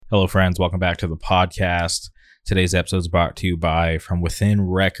Hello, friends. Welcome back to the podcast. Today's episode is brought to you by From Within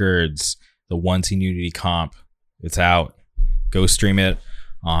Records, the One Scene Unity comp. It's out. Go stream it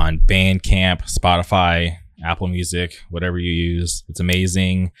on Bandcamp, Spotify, Apple Music, whatever you use. It's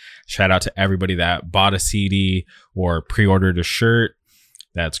amazing. Shout out to everybody that bought a CD or pre-ordered a shirt.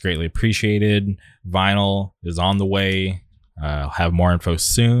 That's greatly appreciated. Vinyl is on the way. I'll have more info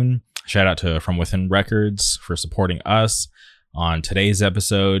soon. Shout out to From Within Records for supporting us. On today's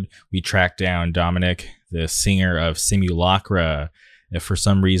episode, we tracked down Dominic, the singer of Simulacra. If for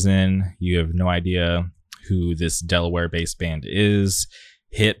some reason you have no idea who this Delaware-based band is,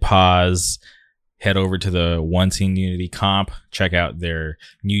 hit pause, head over to the One Scene Unity comp, check out their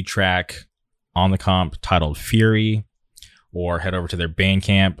new track on the comp titled Fury, or head over to their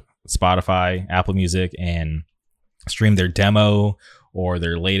Bandcamp, Spotify, Apple Music, and stream their demo or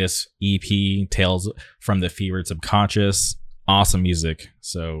their latest EP, Tales from the Fevered Subconscious. Awesome music,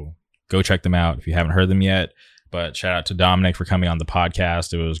 so go check them out if you haven't heard them yet. But shout out to Dominic for coming on the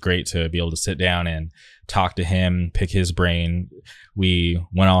podcast. It was great to be able to sit down and talk to him, pick his brain. We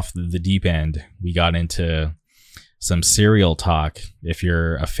went off the deep end. We got into some Serial talk. If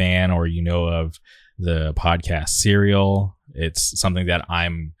you're a fan or you know of the podcast Serial, it's something that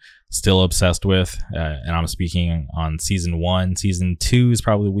I'm still obsessed with, and I'm speaking on season 1. Season 2 is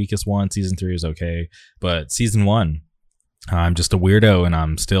probably the weakest one. Season 3 is okay, but season 1, I'm just a weirdo and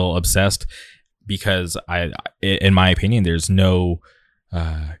I'm still obsessed because in my opinion, there's no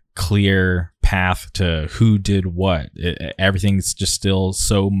clear path to who did what. Everything's just still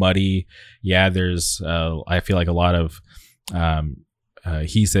so muddy. Yeah, there's I feel like a lot of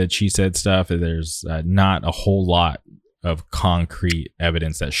he said, she said stuff. There's not a whole lot of concrete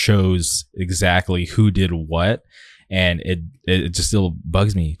evidence that shows exactly who did what. And it just still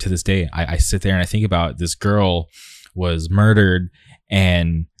bugs me to this day. I sit there and I think about this girl was murdered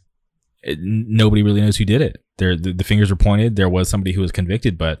and nobody really knows who did it. The fingers were pointed. There was somebody who was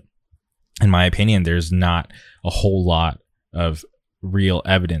convicted, but in my opinion, there's not a whole lot of real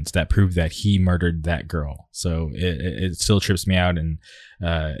evidence that proved that he murdered that girl. So it still trips me out, and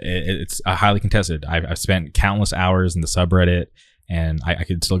it's highly contested. I've spent countless hours in the subreddit, and I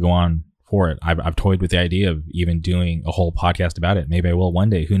could still go on for it. I've toyed with the idea of even doing a whole podcast about it. Maybe I will one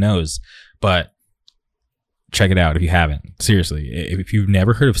day. Who knows? But check it out if you haven't. Seriously, if you've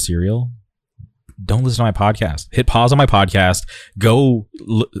never heard of Serial, don't listen to my podcast. Hit pause on my podcast. Go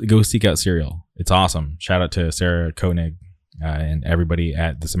seek out Serial. It's awesome. Shout out to Sarah Koenig and everybody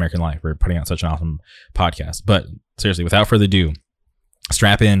at This American Life for putting out such an awesome podcast. But seriously, without further ado,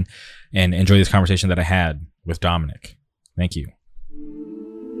 strap in and enjoy this conversation that I had with Dominic. Thank you.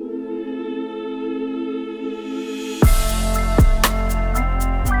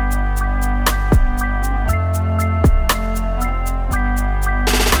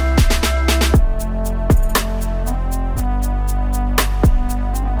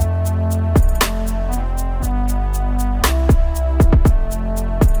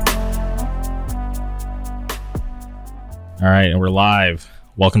 All right, and we're live.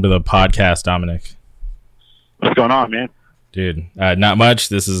 Welcome to the podcast, Dominic. What's going on, man? Dude, not much.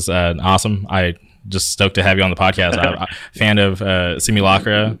 This is awesome. I just stoked to have you on the podcast. I'm a fan of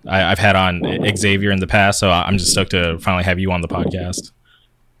Simulacra. I've had on Xavier in the past, so I'm just stoked to finally have you on the podcast.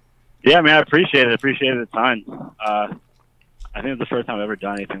 Yeah, man, I appreciate it. Appreciate it a ton. I think it's the first time I've ever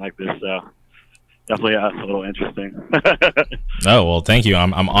done anything like this, so definitely a little interesting. Oh, well, thank you.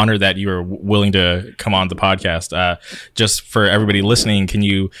 I'm honored that you were willing to come on the podcast. Just for everybody listening, can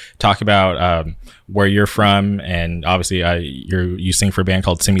you talk about where you're from? And obviously, you sing for a band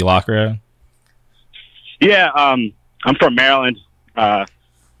called Simulacra. Yeah, I'm from Maryland. Where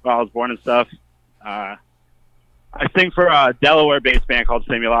I was born and stuff. I sing for a Delaware-based band called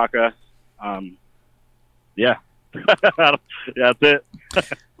Simulacra. Yeah. Yeah, that's it.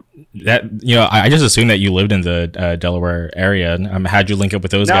 That, you know, I just assumed that you lived in the Delaware area. How'd you link up with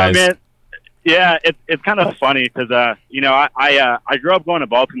those guys? Man, yeah, it's kind of funny because you know, I grew up going to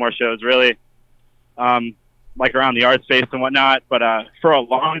Baltimore shows, really, like around the Art Space and whatnot. But for a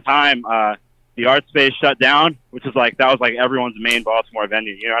long time, the Art Space shut down, which is that was everyone's main Baltimore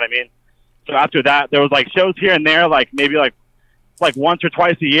venue. You know what I mean? So after that, there was shows here and there, maybe once or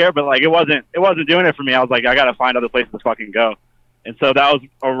twice a year, but it wasn't doing it for me. I was like, I gotta find other places to fucking go. And so that was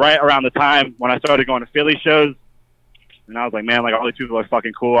right around the time when I started going to Philly shows. And I was like, man, all these people are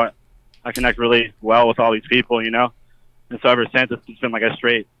fucking cool. I connect really well with all these people, you know? And so ever since, it's been a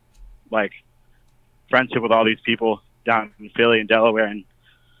straight, friendship with all these people down in Philly and Delaware. And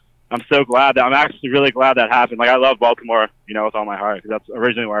I'm actually really glad that happened. I love Baltimore, with all my heart, because that's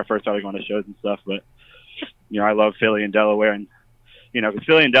originally where I first started going to shows and stuff. But, I love Philly and Delaware. And you know, 'cause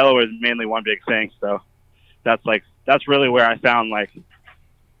Philly and Delaware is mainly one big thing. So that's really where I found like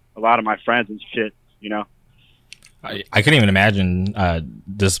a lot of my friends and shit, you know. I couldn't even imagine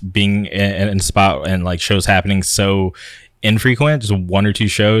just being in a spot and like shows happening so infrequent, just one or two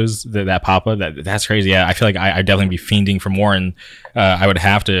shows that pop up. That's crazy. Yeah, I feel like I'd definitely be fiending for more, and I would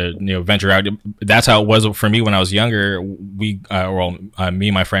have to, you know, venture out. That's how it was for me when I was younger. Me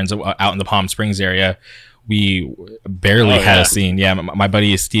and my friends out in the Palm Springs area, we barely had a scene. Yeah, my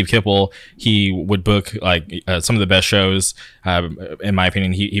buddy Steve Kipple, he would book like some of the best shows. In my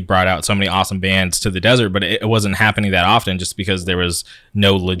opinion, he brought out so many awesome bands to the desert, but it wasn't happening that often just because there was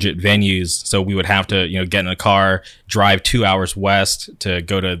no legit venues. So we would have to, you know, get in a car, drive 2 hours west to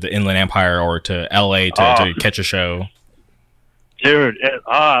go to the Inland Empire or to LA to catch a show. Dude,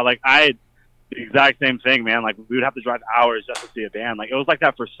 like the exact same thing, man. Like we would have to drive hours just to see a band. Like it was like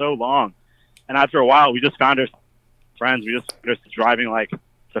that for so long. And after a while, we just found our friends. We just driving like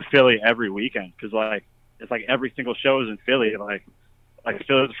to Philly every weekend because like it's like every single show is in Philly. Like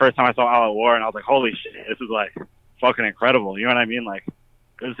Philly was the first time I saw All Out War, and I was like, holy shit, this is like fucking incredible. You know what I mean? Like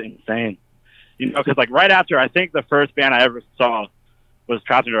it was insane. You know, because like right after, I think the first band I ever saw was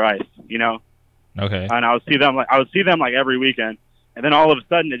Trapped Under Ice. You know? Okay. And I would see them like every weekend, and then all of a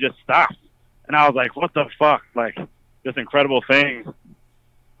sudden it just stopped, and I was like, what the fuck? Like this incredible thing.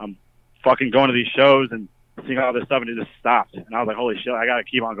 Fucking going to these shows and seeing all this stuff, and it just stopped. And I was like, holy shit, I gotta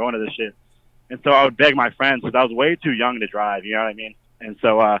keep on going to this shit. And so I would beg my friends, because I was way too young to drive, you know what I mean? And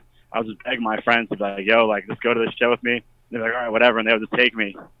so I was just begging my friends to be like, yo, like, just go to this show with me. And they're like, all right, whatever. And they would just take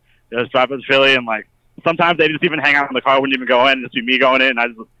me. They would just drive up to Philly, and like sometimes they just even hang out in the car, wouldn't even go in, and just be me going in, and I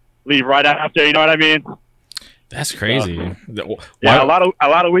just leave right after, you know what I mean? That's crazy. Yeah, a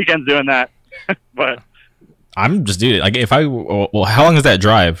lot of weekends doing that. But I'm just, dude, like if how long is that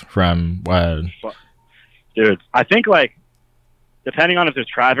drive from dude, I think like depending on if there's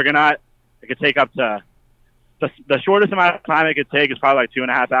traffic or not, it could take up to the shortest amount of time it could take is probably like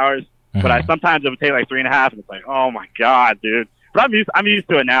 2.5 hours. Mm-hmm. But sometimes it would take like 3.5, and it's like, oh my god, dude. But I'm used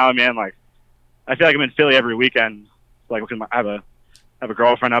to it now, man. Like I feel like I'm in Philly every weekend, like because I have a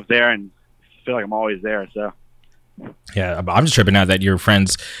girlfriend up there, and I feel like I'm always there. So yeah, I'm just tripping out that your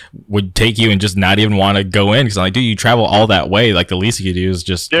friends would take you and just not even want to go in because I'm like, dude, you travel all that way. Like the least you could do is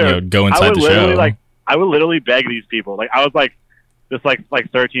just, dude, you know, go inside the show. Like I would literally beg these people. Like I was like this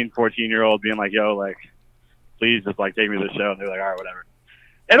like 13, 14-year-old being like, yo, like please just like take me to the show. And they're like, all right, whatever.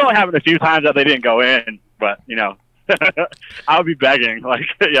 It only happened a few times that they didn't go in, but you know, I would be begging like,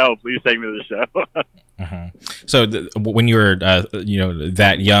 yo, please take me to the show. Uh-huh. So when you were, you know,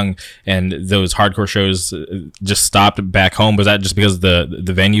 that young and those hardcore shows just stopped back home, was that just because the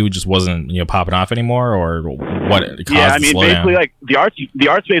venue just wasn't, you know, popping off anymore, or what caused I mean, the basically, slowdown? like the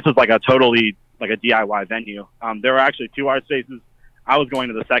art space was like a totally like a DIY venue. There were actually 2 art spaces. I was going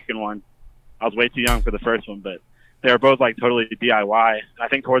to the second one. I was way too young for the first one, but they were both like totally DIY. I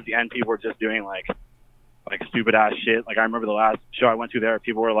think towards the end, people were just doing like stupid ass shit. Like I remember the last show I went to there,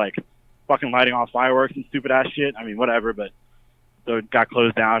 people were like fucking lighting off fireworks and stupid ass shit. I mean, whatever, but so it got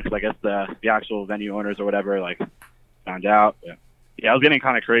closed down because I guess the actual venue owners or whatever like found out. Yeah, it was getting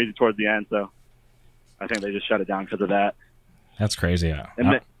kind of crazy towards the end, so I think they just shut it down because of that. That's crazy. Yeah.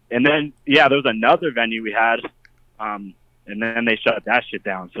 And then yeah, there was another venue we had, and then they shut that shit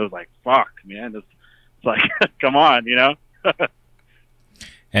down. So it was like, fuck, man, it's like, come on, you know.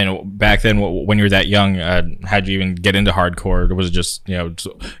 And back then, when you were that young, how'd you even get into hardcore? Or was it just, you know,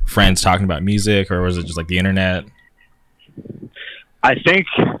 friends talking about music, or was it just like the internet? I think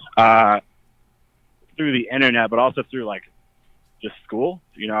through the internet, but also through like just school.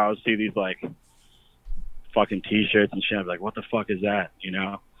 You know, I would see these like fucking T-shirts and shit. I'd be like, what the fuck is that? You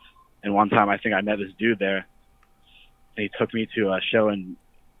know. And one time, I think I met this dude there, and he took me to a show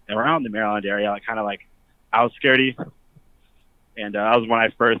around the Maryland area, like kind of like outskirty. And that was when I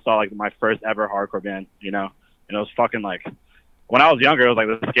first saw like my first ever hardcore band, you know. And it was fucking like, when I was younger, it was like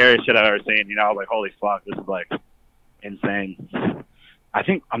the scariest shit I've ever seen. You know, I was like, holy fuck, this is like insane. I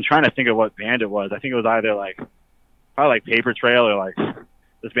think I'm trying to think of what band it was. I think it was either like probably like Paper Trail or like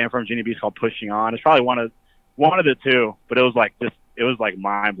this band from Virginia Beach called Pushing On. It's probably one of the two, but it was like just, it was like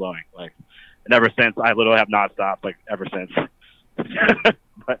mind blowing. Like, and ever since, I literally have not stopped. Like ever since.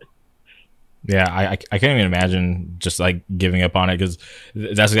 But yeah, I can't even imagine just like giving up on it, because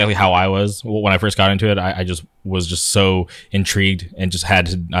that's exactly how I was when I first got into it. I just was just so intrigued and just had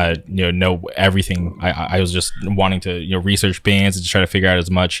to know everything. I was just wanting to research bands and just try to figure out as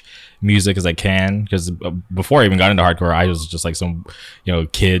much music as I can, because before I even got into hardcore, I was just like some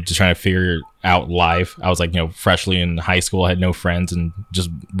kid just trying to figure out live. I was like, freshly in high school, I had no friends and just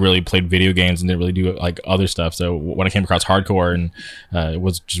really played video games and didn't really do like other stuff. So when I came across hardcore and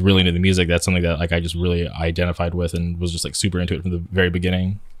was just really into the music, that's something that like I just really identified with and was just like super into it from the very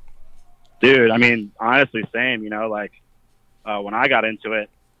beginning. Dude, I mean, honestly, same. Like when I got into it,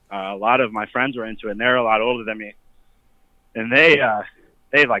 a lot of my friends were into it, and they're a lot older than me, and they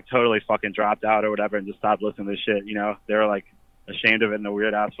like totally fucking dropped out or whatever and just stopped listening to this shit. They were like ashamed of it in a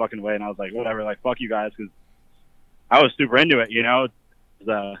weird ass fucking way, and I was like, whatever, like fuck you guys, because I was super into it. Been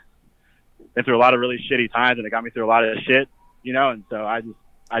through a lot of really shitty times, and it got me through a lot of shit. And so I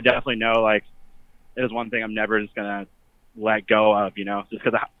definitely know like it is one thing I'm never just gonna let go of.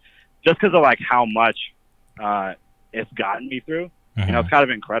 Just because of like how much it's gotten me through. Mm-hmm. It's kind of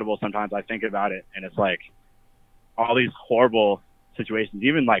incredible sometimes. I think about it, and it's like all these horrible situations,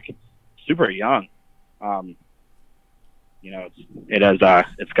 even like super young.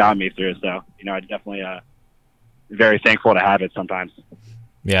 It's gotten me through. So I definitely very thankful to have it sometimes.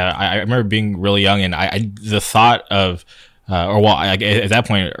 Yeah, I remember being really young, and the thought of at that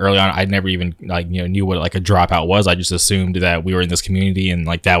point early on, I never even like knew what like a dropout was. I just assumed that we were in this community and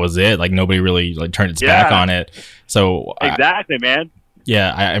like that was it. Like nobody really like turned its back on it. So exactly, man.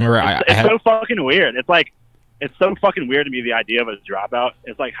 Yeah, I remember. It's so fucking weird. It's like it's so fucking weird to me, the idea of a dropout.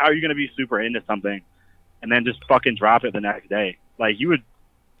 It's like, how are you gonna be super into something and then just fucking drop it the next day? Like you would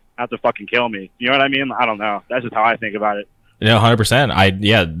have to fucking kill me. You know what I mean? I don't know. That's just how I think about it.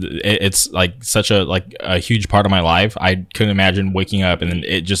 100%. It's like such a huge part of my life. I couldn't imagine waking up and then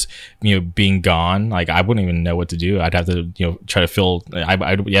it just being gone. Like I wouldn't even know what to do. I'd have to try to feel.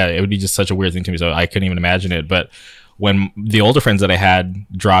 It would be just such a weird thing to me. So I couldn't even imagine it. But when the older friends that I had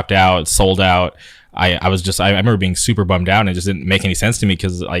dropped out, sold out, I remember being super bummed out, and it just didn't make any sense to me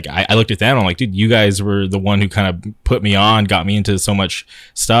because like I looked at them and I'm like, dude, you guys were the one who kind of put me on, got me into so much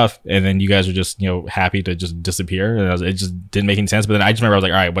stuff, and then you guys are just happy to just disappear, and it just didn't make any sense. But then I just remember I was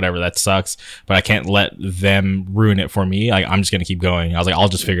like, all right, whatever, that sucks, but I can't let them ruin it for me. Like I'm just gonna keep going. I was like, I'll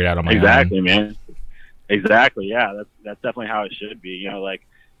just figure it out on my own. Exactly, man. Exactly, yeah. That's definitely how it should be. Like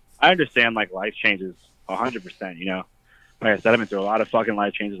I understand like life changes 100%. Like I said, I've been through a lot of fucking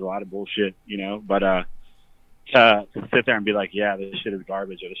life changes, a lot of bullshit, but to sit there and be like, yeah, this shit is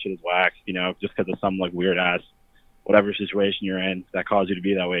garbage or this shit is whack, just because of some like weird ass whatever situation you're in that caused you to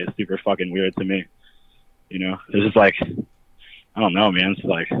be that way is super fucking weird to me. It's just like, I don't know, man. It's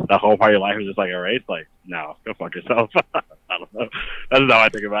like that whole part of your life is just like, all right, it's like, no, go fuck yourself. I don't know. That's how I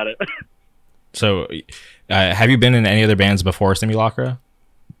think about it. So, have you been in any other bands before Simulacra?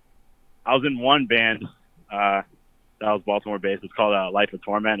 I was in one band. That was Baltimore based. It's called Life of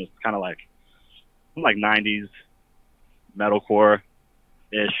Torment. It's kind of like 90s metalcore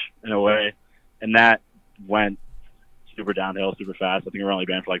ish in a way, and that went super downhill super fast. I think we were only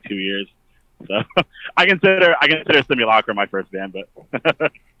banned for like 2 years. So I consider Simulacra my first band, but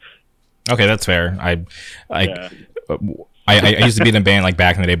okay, that's fair. I used to be in a band like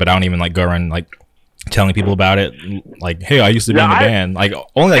back in the day, but I don't even like go around like telling people about it, like, hey, I used to be in the band. Like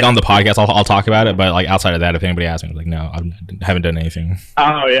only like on the podcast I'll talk about it, but like outside of that, if anybody asks me, I'm like, no, I haven't done anything.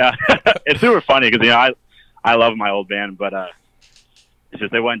 Oh yeah. It's super funny because I love my old band, but it's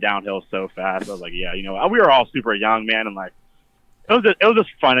just they went downhill so fast. I was like, yeah, we were all super young, man, and like it was just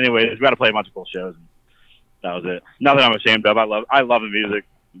fun anyways. We got to play a bunch of cool shows, and that was it. Nothing I'm ashamed of. I love the music,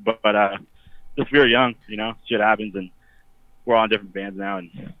 but just we were young, shit happens, and we're all in different bands now, and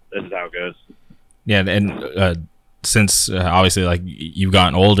this is how it goes. Yeah, and since obviously like you've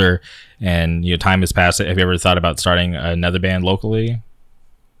gotten older and time has passed, have you ever thought about starting another band locally?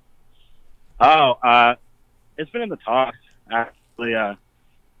 Oh, it's been in the talks actually.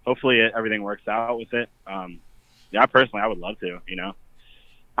 Hopefully everything works out with it. Yeah, personally, I would love to.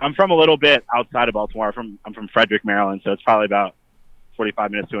 I'm from a little bit outside of Baltimore. I'm from Frederick, Maryland, so it's probably about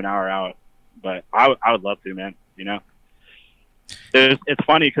 45 minutes to an hour out. But I would love to, man. It's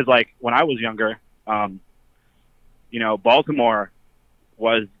funny because like when I was younger. Baltimore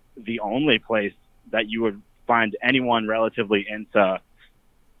was the only place that you would find anyone relatively into,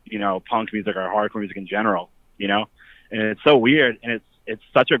 punk music or hardcore music in general, and it's so weird. And it's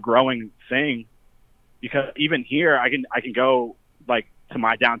such a growing thing because even here I can go like to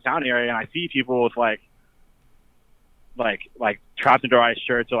my downtown area and I see people with like Trapped Under Ice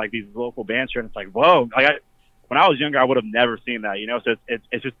shirts or like these local band shirts. It's like, whoa, like when I was younger, I would have never seen that, so it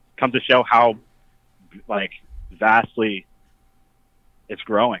just comes to show how like vastly it's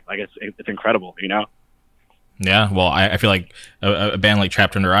growing. Like it's incredible, Yeah, well, I feel like a band like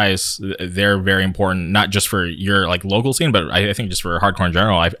Trapped Under Ice, they're very important, not just for your like local scene, but I think just for hardcore in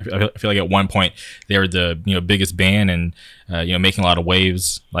general. I feel like at one point they were the biggest band and making a lot of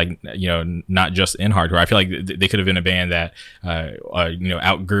waves, like not just in hardcore. I feel like they could have been a band that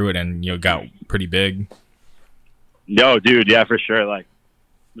outgrew it and got pretty big. No, dude, yeah, for sure. Like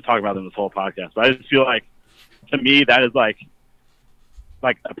we're talking about them this whole podcast, but I just feel like to me that is like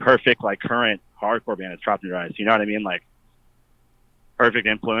a perfect like current hardcore band is Trapped Under Ice. You know what I mean? Like perfect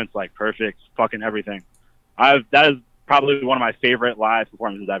influence, like perfect fucking everything. That is probably one of my favorite live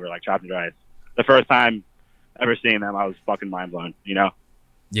performances ever, like Trapped Under Ice. The first time ever seeing them, I was fucking mind blown,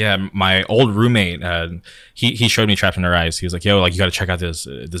 Yeah, my old roommate, he showed me Trapped Under Ice. He was like, "Yo, like you got to check out this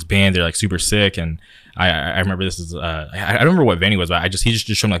band. They're like super sick." And I remember this is I don't remember what venue it was, but he just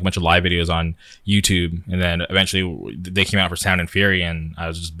showed me like a bunch of live videos on YouTube. And then eventually they came out for Sound and Fury, and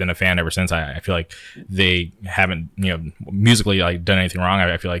I've just been a fan ever since. I feel like they haven't musically like done anything wrong.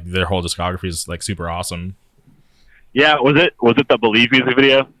 I feel like their whole discography is like super awesome. Yeah, was it the Believe music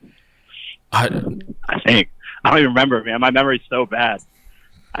video? I think I don't even remember, man. My memory's so bad.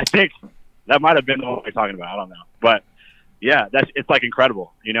 I think that might have been the one we're talking about. I don't know. But yeah, it's like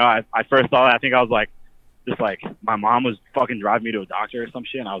incredible. I first saw that. I think I was like, just like my mom was fucking driving me to a doctor or some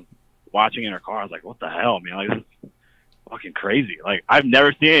shit. And I was watching in her car. I was like, what the hell, man? Like, this is fucking crazy. Like, I've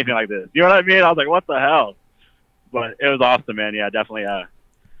never seen anything like this. You know what I mean? I was like, what the hell? But it was awesome, man. Yeah, definitely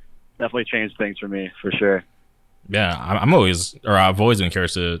changed things for me for sure. Yeah, I've always been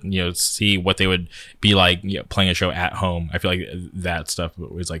curious to see what they would be like playing a show at home. I feel like that stuff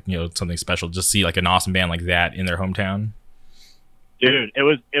was like something special. Just see like an awesome band like that in their hometown. Dude, it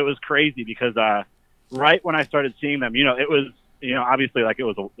was crazy because right when I started seeing them, it was obviously like it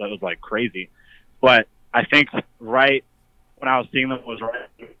was like crazy, but I think right when I was seeing them was right.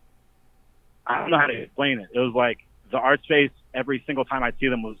 I don't know how to explain it. It was like the art space every single time I see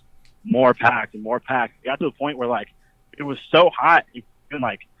them was more packed and more packed. It got to the point where like it was so hot, you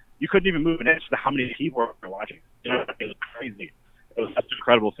couldn't even move an inch to how many people were watching. It was crazy. It was such an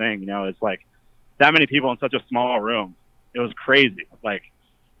incredible thing. It's like that many people in such a small room. It was crazy. Like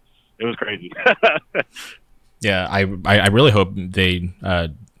it was crazy. Yeah, I really hope they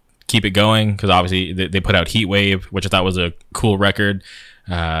keep it going because obviously they put out Heat Wave, which I thought was a cool record.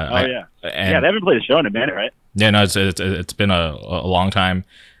 Yeah, they haven't played a show in a minute, right? Yeah, no, it's been a long time.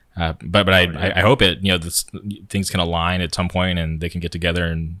 But I hope things can align at some point and they can get together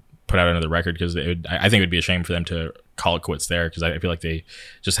and put out another record because I think it would be a shame for them to call it quits there because I feel like they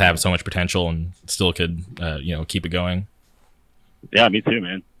just have so much potential and still could keep it going. Yeah, me too,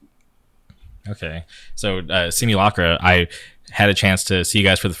 man. Okay, so Simulacra, I had a chance to see you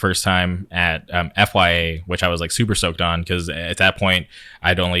guys for the first time at FYA, which I was like super stoked on because at that point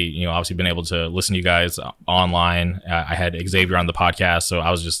I'd only obviously been able to listen to you guys online. I had Xavier on the podcast, so I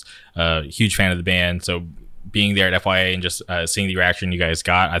was just a huge fan of the band. So being there at FYA and just seeing the reaction you guys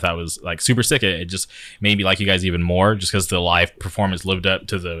got, I thought was like super sick. It just made me like you guys even more just because the live performance lived up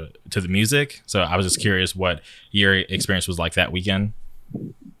to the music. So I was just curious what your experience was like that weekend.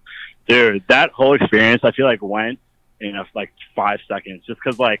 Dude, that whole experience I feel like went in like 5 seconds just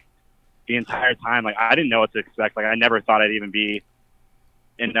because like the entire time like I didn't know what to expect. Like I never thought I'd even be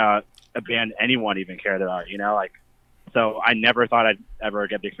in a band anyone even cared about, like so I never thought I'd ever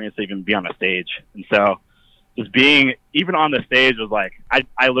get the experience to even be on a stage. And so just being even on the stage was like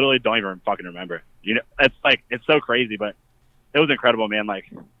I literally don't even fucking remember. It's like it's so crazy, but it was incredible, man. Like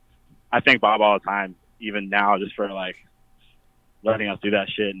I thank Bob all the time, even now, just for like letting us do that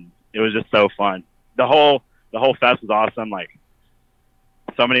shit, and it was just so fun. The whole fest was awesome. Like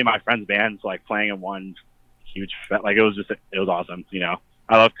so many of my friends' bands like playing in one huge fest. Like it was awesome.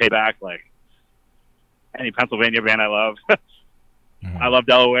 I love Payback. Like any Pennsylvania band I love. I love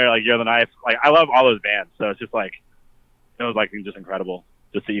Delaware. Like Year of the Knife. Like I love all those bands. So it's just like it was like just incredible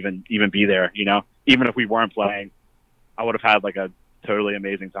just to even be there. Even if we weren't playing, I would have had like a totally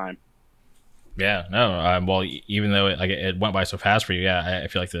amazing time. Yeah, no. Well, even though it went by so fast for you, yeah, I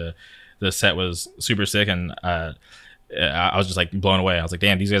feel like the set was super sick, and I was just like blown away. I was like,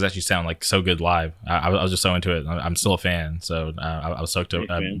 damn, these guys actually sound like so good live. I was just so into it. I'm still a fan, so I was stoked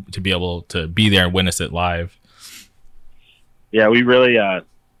to be able to be there and witness it live. Yeah, we really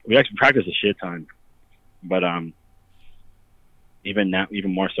we actually practiced a shit ton, but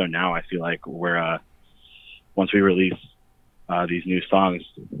even more so now, I feel like we're once we release these new songs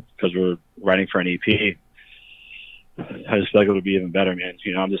because we're writing for an EP. I just feel like it would be even better, man.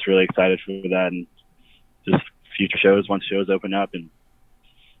 I'm just really excited for that and just future shows once shows open up and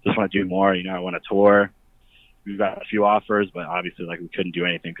just want to do more. I want to tour. We've got a few offers, but obviously like we couldn't do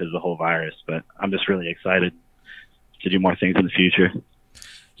anything because of the whole virus, but I'm just really excited to do more things in the future.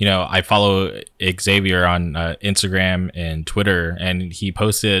 You know, I follow Xavier on Instagram and Twitter, and he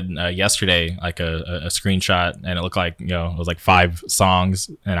posted yesterday like a screenshot, and it looked like, you know, it was like 5 songs,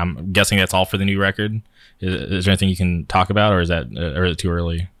 and I'm guessing that's all for the new record. Is there anything you can talk about, or is it too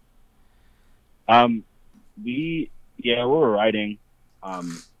early? We're writing. I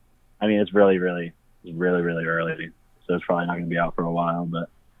mean, it's really early, so it's probably not going to be out for a while, but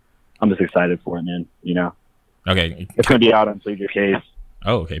I'm just excited for it, man. You know. Okay. It's going to be out on Plead Your Case.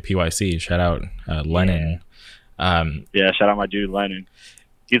 Oh, okay. PYC. Shout out Lennon. Yeah, shout out my dude Lennon.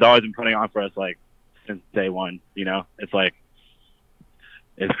 He's always been putting on for us like since day one. You know, it's like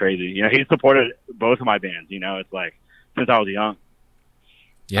it's crazy. You know, he's supported both of my bands. You know, it's like since I was young.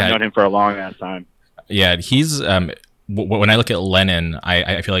 Yeah, I've known him for a long ass time. Yeah, he's when I look at Lennon,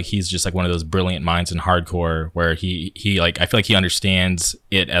 I feel like he's just like one of those brilliant minds in hardcore, where he like, I feel like he understands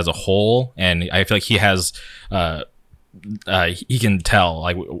it as a whole, and I feel like he has he can tell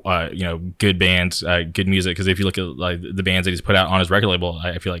like you know, good bands, good music, because if you look at like the bands that he's put out on his record label,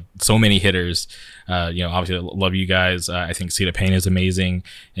 I feel like so many hitters. You know, obviously I love you guys. I think Seed of Pain is amazing,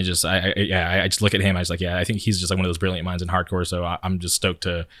 and just I just look at him, I just like, yeah, I think he's just like one of those brilliant minds in hardcore. So I'm just stoked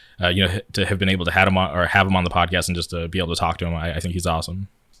to you know, to have been able to have him on the podcast, and just to be able to talk to him. I think he's awesome.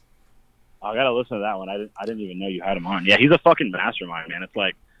 I gotta listen to that one. I didn't even know you had him on. Yeah, he's a fucking mastermind, man. It's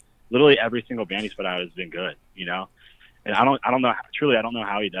like literally every single band he's put out has been good, you know. And I don't know, truly, I don't know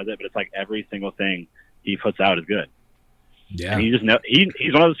how he does it, but it's like every single thing he puts out is good. Yeah. And you just know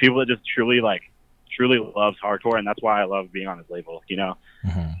he's one of those people that just truly loves hardcore, and that's why I love being on his label, you know.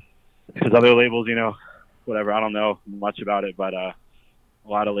 Mm-hmm. Because other labels, you know, whatever, I don't know much about it, but a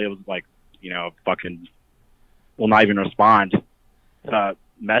lot of labels, like, you know, fucking will not even respond to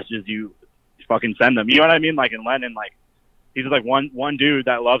messages you fucking send them. You know what I mean? Like in Lennon, like he's just like one dude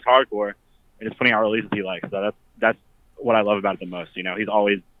that loves hardcore and is putting out releases he likes. So that's what I love about it the most. You know, he's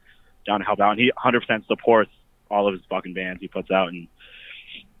always down to help out, and he 100% supports all of his fucking bands he puts out, and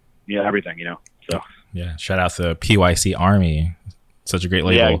you know, everything, you know. So yeah, shout out to PYC Army, such a great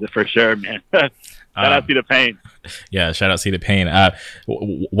label. Yeah, for sure, man. Shout out Seed of Pain. Yeah, shout out Seed of Pain.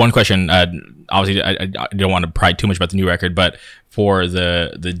 One question, obviously I don't want to pry too much about the new record, but for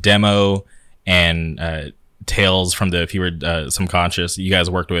the demo and Tales from the Fevered Subconscious, you guys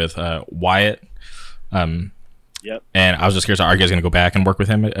worked with Wyatt. Yep. And I was just curious, are you guys going to go back and work with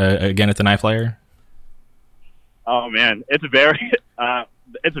him again at the Knife Layer? Oh man, it's very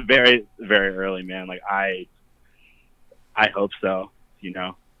very early, man. Like I hope so. You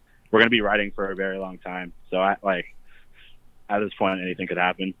know, we're gonna be writing for a very long time, so at this point anything could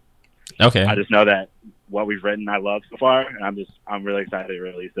happen. Okay. I just know that what we've written I love so far, and I'm really excited to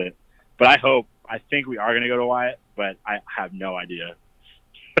release it. But I think we are gonna go to Wyatt, but I have no idea.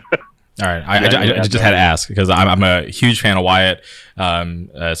 All right, I just had to ask because I'm a huge fan of Wyatt,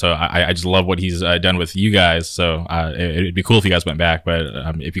 so I just love what he's done with you guys. So it'd be cool if you guys went back, but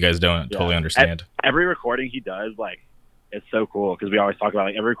if you guys don't, totally understand. Every recording he does, like, it's so cool because we always talk about,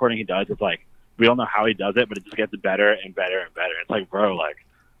 like, every recording he does, it's like we don't know how he does it, but it just gets better and better and better. It's like, bro, like,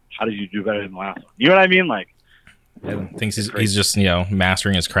 how did you do better than the last one? You know what I mean? Like, thinks he's just, you know,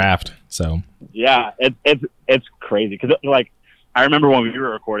 mastering his craft. So yeah, it's crazy because, like, I remember when we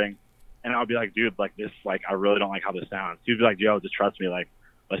were recording. And I'll be like, dude, like this, like I really don't like how this sounds. He'd be like, yo, just trust me, like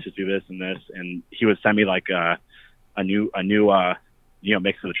let's just do this and this. And he would send me like a new you know,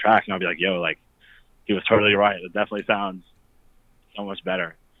 mix of the track, and I'll be like, yo, like he was totally right. It definitely sounds so much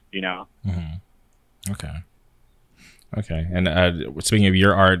better, you know. Mm-hmm. Okay. And speaking of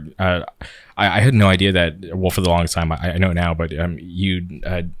your art, I had no idea that. Well, for the longest time, I know now, but you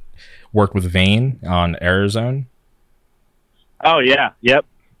worked with Vane on Arizona. Oh yeah, yep.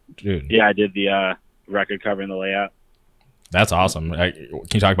 Dude. Yeah, I did the record cover and the layout. That's awesome. Can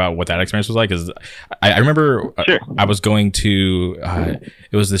you talk about what that experience was like? Because I remember sure. I was going to,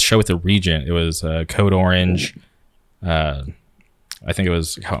 it was this show at the Regent. It was Code Orange. I think it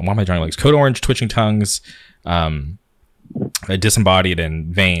was, what am I drawing? Like Code Orange, Twitching Tongues, Disembodied, and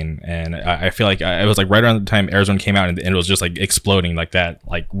Vane. And I feel like it was like right around the time Arizona came out, and it was just like exploding. Like that,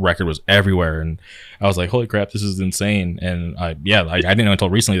 like record was everywhere. And I was like, holy crap, this is insane. And I didn't know until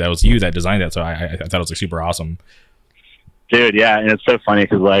recently that it was you that designed that. So I thought it was like super awesome. Dude, yeah. And it's so funny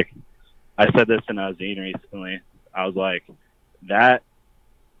because like I said this in a zine recently. I was like, that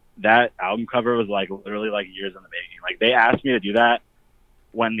album cover was like literally like years in the making. Like they asked me to do that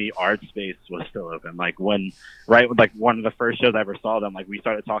when the art space was still open, like when like one of the first shows I ever saw them, like we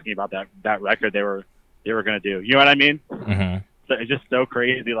started talking about that record they were going to do, you know what I mean? Mm-hmm. So it's just so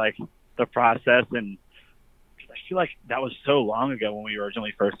crazy, like the process. And I feel like that was so long ago when we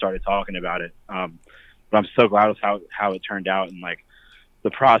originally first started talking about it. but I'm so glad with how it turned out, and like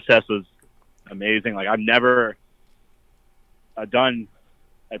the process was amazing. Like I've never done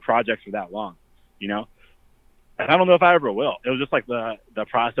a project for that long, you know, and I don't know if I ever will. It was just like the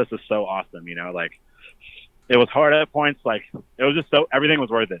process is so awesome, you know, like it was hard at points, like it was just everything was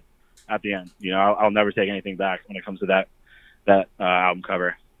worth it at the end, you know. I'll never take anything back when it comes to that album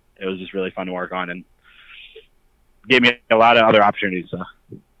cover. It was just really fun to work on and gave me a lot of other opportunities. So.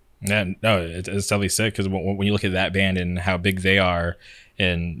 Yeah, no, it's definitely sick because when you look at that band and how big they are,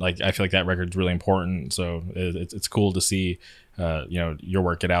 and like I feel like that record's really important. So it's cool to see, you know, your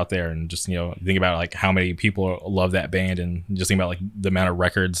work get out there, and just, you know, think about like how many people love that band, and just think about like the amount of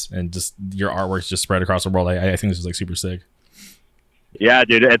records and just your artwork's just spread across the world. I think this is like super sick. Yeah,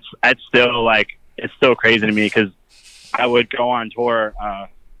 dude, it's still like it's still crazy to me because I would go on tour,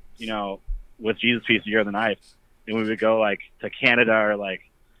 you know, with Jesus Piece, Year of the Knife, and we would go like to Canada or like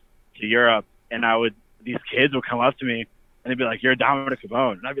to Europe, and these kids would come up to me and they'd be like, "You're Dominic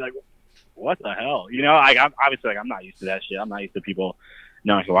Fabone," and I'd be like, "What the hell?" You know, like I'm obviously like I'm not used to that shit. I'm not used to people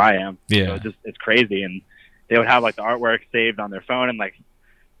knowing who I am. Yeah, so it's crazy, and they would have like the artwork saved on their phone,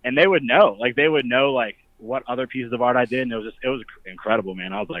 and they would know like what other pieces of art I did, and it was incredible,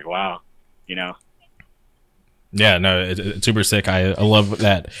 man. I was like, wow, you know. Yeah, no, it's super sick. I love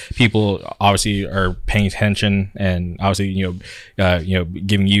that people obviously are paying attention, and obviously, you know,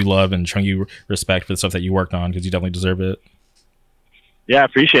 giving you love and showing you respect for the stuff that you worked on, because you definitely deserve it. Yeah, I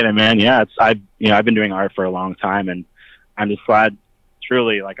appreciate it, man. Yeah, I've been doing art for a long time, and I'm just glad,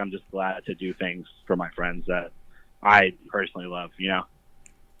 truly, like I'm just glad to do things for my friends that I personally love, you know.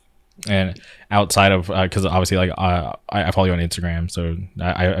 And outside of, because obviously, like I follow you on Instagram, so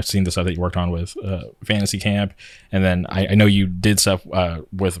I've seen the stuff that you worked on with Fantasy Camp, and then I know you did stuff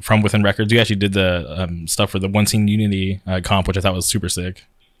with From Within Records. You actually did the stuff for the One Scene Unity comp, which I thought was super sick.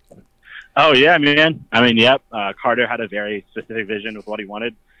 Oh yeah, man. I mean, yep. Carter had a very specific vision with what he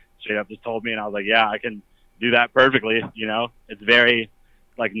wanted. Straight up just told me, and I was like, yeah, I can do that perfectly. You know, it's very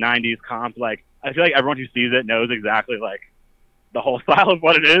like '90s comp. Like I feel like everyone who sees it knows exactly like the whole style of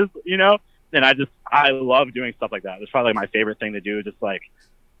what it is, you know? And I love doing stuff like that. It's probably my favorite thing to do, just like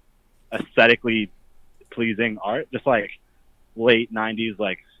aesthetically pleasing art, just like late 90s,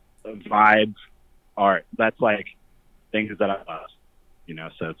 like vibe art. That's like things that I love, you know?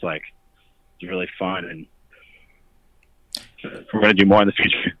 So it's like, it's really fun, and we're going to do more in the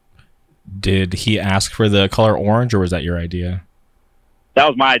future. Did he ask for the color orange, or was that your idea? That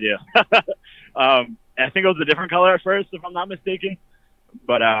was my idea. I think it was a different color at first, if I'm not mistaken,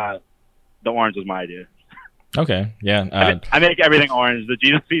 but the orange was my idea. Okay, yeah. I make everything orange. The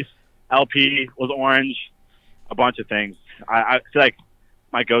Jesus Piece LP was orange. A bunch of things. I feel like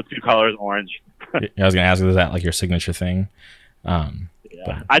my go-to color is orange. I was gonna ask, is that like your signature thing?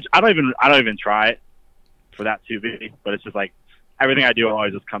 Yeah. I don't even try it for that to be, but it's just like everything I do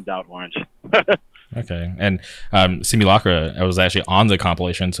always just comes out orange. Okay, and Simulacra was actually on the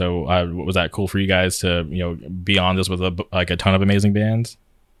compilation, so was that cool for you guys to, you know, be on this with a ton of amazing bands?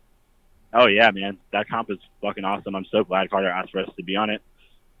 Oh yeah, man, that comp is fucking awesome. I'm so glad Carter asked for us to be on it.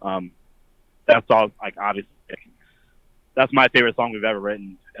 That's all, like, obviously that's my favorite song we've ever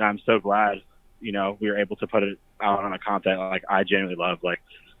written, and I'm so glad, you know, we were able to put it out on a comp that like I genuinely love. Like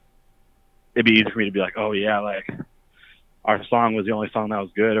it'd be easy for me to be like, oh yeah, like our song was the only song that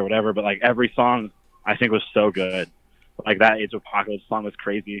was good or whatever, but like every song I think was so good. Like that Age of Apocalypse song was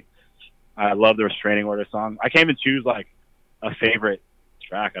crazy. I love the Restraining Order song. I can't even choose like a favorite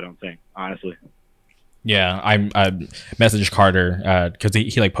track, I don't think, honestly. Yeah, I messaged Carter because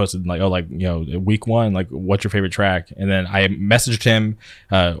he like posted like, oh, like, you know, week one, like, what's your favorite track? And then I messaged him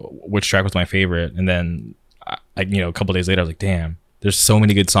which track was my favorite, and then I you know, a couple days later I was like, damn, there's so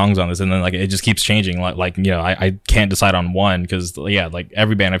many good songs on this, and then like it just keeps changing. Like you know, I can't decide on one, because yeah, like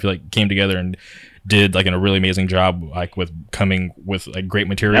every band I feel like came together and did like a really amazing job, like with coming with like great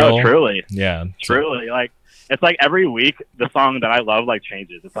material. No, truly, yeah, truly. Like it's like every week the song that I love like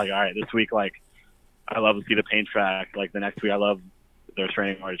changes. It's like, all right, this week like I love to see the Pain track. Like the next week I love the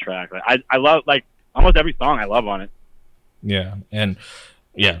Restraining Order track. Like I love like almost every song I love on it. Yeah, and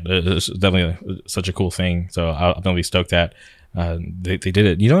yeah, it's definitely such a cool thing. So I'm definitely stoked that they did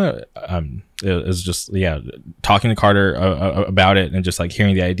it. You know, it was just, yeah, talking to Carter about it, and just like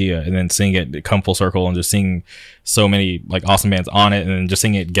hearing the idea, and then seeing it come full circle, and just seeing so many like awesome bands on it, and then just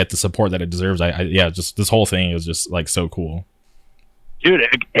seeing it get the support that it deserves. Yeah, just this whole thing is just like so cool. Dude,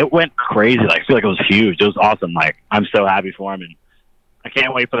 it went crazy. Like I feel like it was huge. It was awesome. Like I'm so happy for him, and I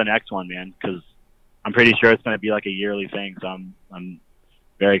can't wait for the next one, man, because I'm pretty sure it's going to be like a yearly thing. So I'm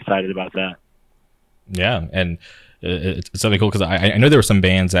very excited about that. Yeah, and it's something cool because I know there were some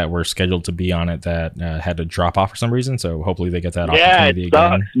bands that were scheduled to be on it that had to drop off for some reason. So hopefully they get that opportunity again.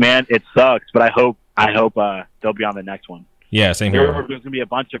 Yeah, it sucks, man. It sucks, but I hope they'll be on the next one. Yeah, same here. There's going to be a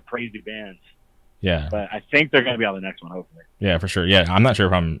bunch of crazy bands. Yeah, but I think they're going to be on the next one, hopefully. Yeah, for sure. Yeah, I'm not sure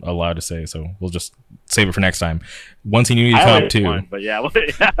if I'm allowed to say, so we'll just save it for next time. One Scene Unity Comp 2. One, but yeah, we'll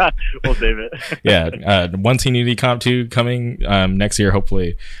save it. Yeah, One Scene Unity Comp 2 coming next year,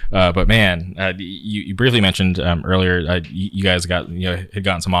 hopefully. But man, you briefly mentioned earlier you guys had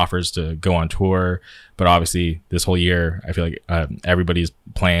gotten some offers to go on tour, but obviously this whole year I feel like everybody's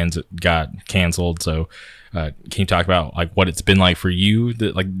plans got canceled. So can you talk about like what it's been like for you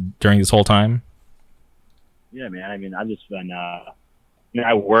during this whole time? Yeah, man. I mean, I've just been,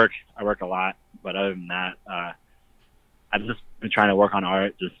 I work a lot, but other than that, I've just been trying to work on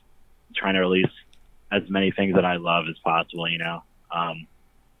art, just trying to release as many things that I love as possible,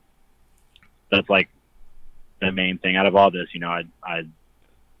 That's like the main thing out of all this,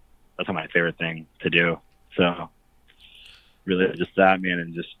 that's my favorite thing to do. So really just that, man,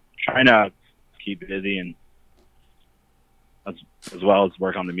 and just trying to keep busy and as well as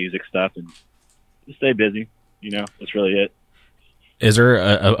work on the music stuff and just stay busy. That's really it. Is there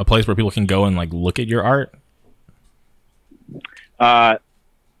a place where people can go and like look at your art? I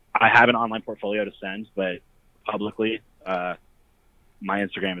have an online portfolio to send, but publicly, my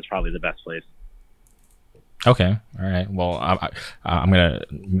Instagram is probably the best place. Okay. All right. Well, I'm going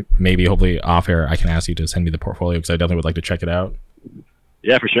to maybe hopefully off air, I can ask you to send me the portfolio because I definitely would like to check it out.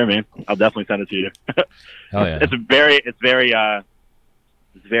 Yeah, for sure, man. I'll definitely send it to you. Hell yeah. It's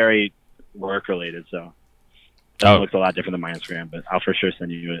very work related. So it looks a lot different than my Instagram, but I'll for sure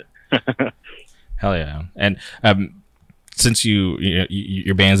send you it. Hell yeah. And, since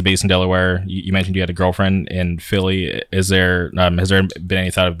your band's based in Delaware, you mentioned you had a girlfriend in Philly. Has there been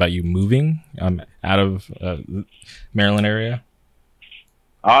any thought about you moving out of Maryland area?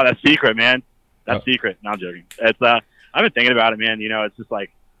 Oh, that's secret, man. That's secret. No, I'm joking. It's I've been thinking about it, man. It's just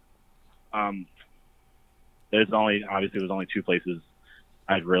like there's only two places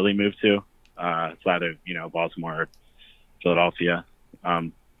I'd really move to. It's either Baltimore or Philadelphia.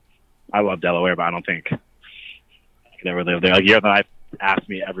 I love Delaware, but I don't think never lived there. Like your wife asks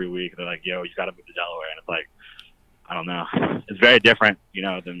me every week. They're like, "Yo, you got to move to Delaware," and it's like, I don't know. It's very different,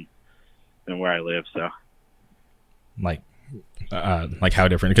 than where I live. So, like how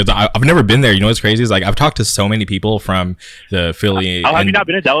different? Because I've never been there. What's crazy is like I've talked to so many people from the Philly. Have you not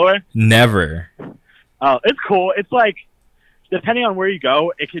been to Delaware? Never. Oh, it's cool. It's like depending on where you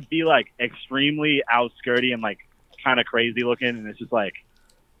go, it could be like extremely outskirty and like kind of crazy looking, and it's just like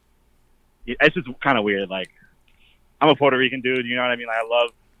it's just kind of weird. Like I'm a Puerto Rican dude, you know what I mean? Like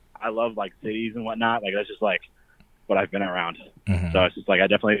I love like cities and whatnot. Like that's just like what I've been around. Mm-hmm. So it's just like I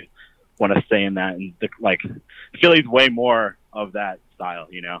definitely want to stay in that, and like Philly's way more of that style,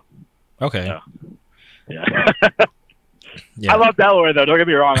 Okay. So, yeah. Yeah. I love Delaware though. Don't get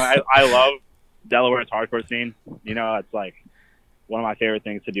me wrong. I love Delaware's hardcore scene. It's like one of my favorite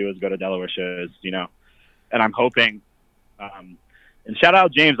things to do is go to Delaware shows. And I'm hoping. And shout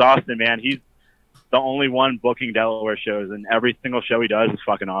out James Austin, man. He's the only one booking Delaware shows, and every single show he does is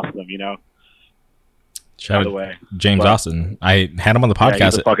fucking awesome, Shout out James Austin. I had him on the podcast. Yeah,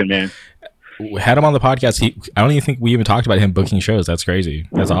 he's a fucking man. Had him on the podcast. I don't even think we even talked about him booking shows. That's crazy.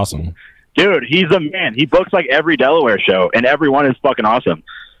 That's awesome. Dude, he's a man. He books like every Delaware show, and every one is fucking awesome.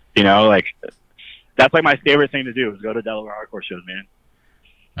 Like that's like my favorite thing to do is go to Delaware hardcore shows, man.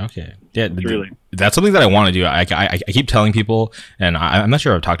 Okay. Yeah, really. That's something that I want to do. I keep telling people, and I'm not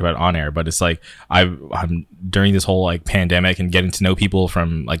sure I've talked about it on air, but it's like I'm during this whole like pandemic and getting to know people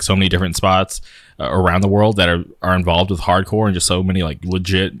from like so many different spots around the world that are involved with hardcore and just so many like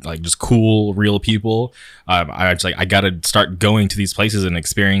legit, like just cool, real people. I got to start going to these places and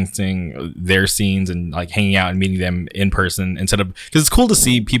experiencing their scenes and like hanging out and meeting them in person instead of, because it's cool to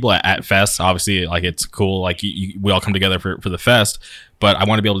see people at fests. Obviously, like it's cool. Like we all come together for the fest. But I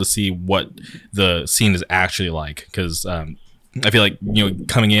want to be able to see what the scene is actually like, because I feel like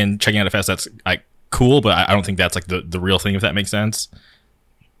coming in, checking out a fest, that's like cool, but I don't think that's like the real thing, if that makes sense.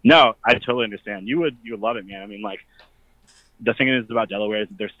 No, I totally understand. You would love it, man. I mean, like the thing is about Delaware is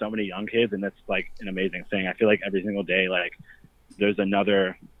that there's so many young kids, and that's like an amazing thing. I feel like every single day, like there's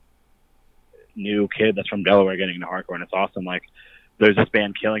another new kid that's from Delaware getting into hardcore, and it's awesome. Like there's this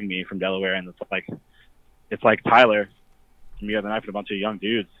band Killing Me from Delaware, and it's like Tyler. Me the other night with a bunch of young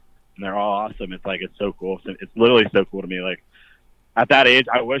dudes, and they're all awesome. It's like it's so cool. It's literally so cool to me. Like at that age,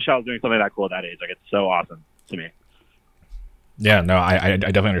 I wish I was doing something that cool at that age. Like it's so awesome to me. Yeah, no, I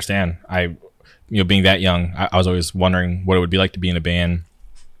definitely understand. Being that young, I was always wondering what it would be like to be in a band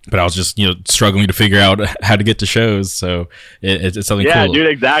but I was just struggling to figure out how to get to shows. So it's something cool. Yeah, dude,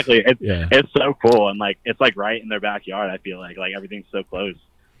 exactly. It's so cool, and like it's like right in their backyard. I feel like everything's so close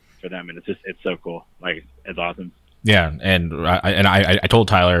for them, and it's so cool. Like it's awesome. Yeah, and I told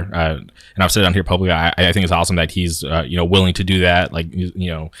Tyler, and I've said it on here publicly. I think it's awesome that he's willing to do that. Like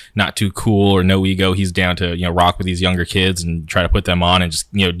not too cool or no ego. He's down to rock with these younger kids and try to put them on and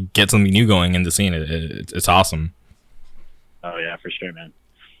just get something new going in the scene. It's awesome. Oh yeah, for sure, man.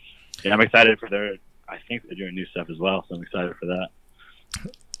 Yeah, I'm excited for I think they're doing new stuff as well, so I'm excited for that.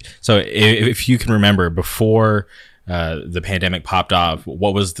 So if you can remember before the pandemic popped off,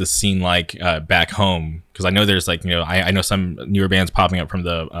 what was the scene like back home? Because I know there's like I know some newer bands popping up from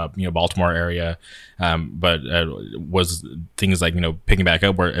the Baltimore area, but was things like picking back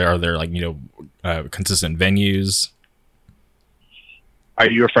up? Are there like consistent venues? Are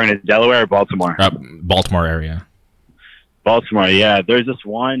you referring to Delaware or Baltimore? Baltimore area. Baltimore, yeah. There's this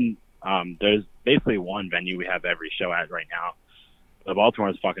one. There's basically one venue we have every show at right now. The Baltimore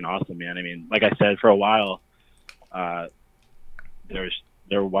is fucking awesome, man. I mean, like I said, for a while, there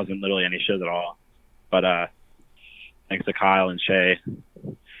wasn't literally any shows at all. But thanks to Kyle and Shay,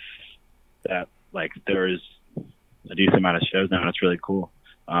 that like there's a decent amount of shows now, and it's really cool.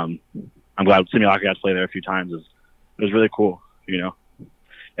 I'm glad Simulacra got to play there a few times. It was really cool,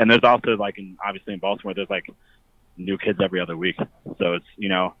 And there's also obviously in Baltimore, there's like new kids every other week. So it's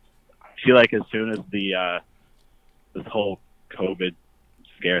I feel like as soon as this whole COVID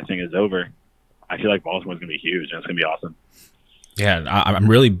scare thing is over, I feel like Baltimore's gonna be huge and it's gonna be awesome. Yeah, I'm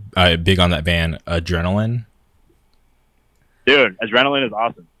really big on that band Adrenaline. Dude, Adrenaline is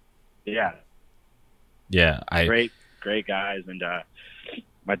awesome. Yeah. Yeah, great guys, and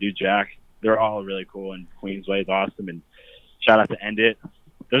my dude Jack, they're all really cool, and Queensway is awesome, and shout out to End It.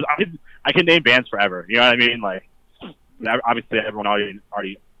 I can name bands forever. You know what I mean? Like, obviously everyone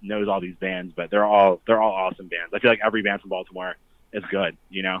already knows all these bands, but they're all awesome bands. I feel like every band from Baltimore is good.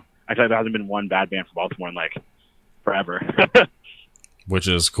 I feel like there hasn't been one bad band from Baltimore in like forever. Which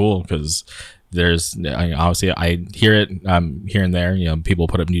is cool because there's obviously I hear it here and there. People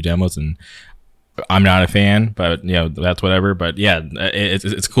put up new demos, and I'm not a fan, but that's whatever. But yeah,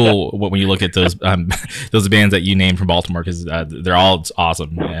 it's cool when you look at those those bands that you named from Baltimore, because they're all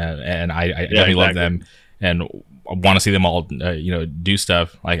awesome, and I definitely love them, and I want to see them all do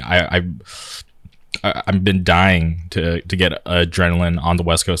stuff. Like I've been dying to get Adrenaline on the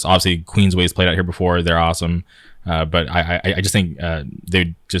West Coast. Obviously, Queensway's played out here before; they're awesome. But I just think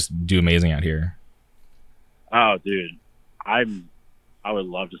they just do amazing out here. Oh, dude, I would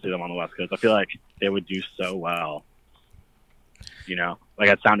love to see them on the West Coast. I feel like they would do so well. Like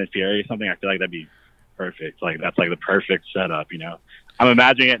at Sound and Fury or something. I feel like that'd be perfect. Like that's like the perfect setup. I'm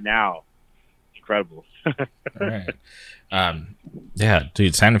imagining it now. It's incredible. All right. Yeah,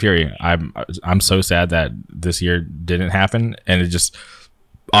 dude, Sound and Fury. I'm so sad that this year didn't happen, and it just.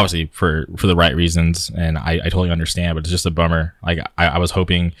 Obviously for the right reasons, and I totally understand, but it's just a bummer. Like I was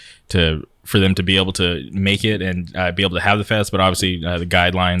hoping for them to be able to make it and be able to have the fest, but obviously the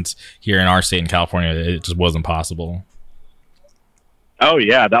guidelines here in our state in California, it just wasn't possible. Oh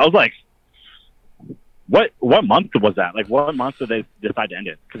yeah, that was like what month was that? Like what month did they decide to end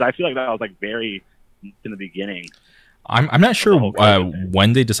it? Because I feel like that was like very in the beginning. I'm not sure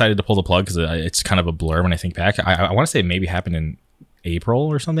when they decided to pull the plug, because it's kind of a blur when I think back. I want to say it maybe happened in April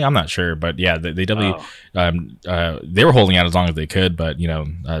or something. I'm not sure, but yeah, they definitely they were holding out as long as they could, but they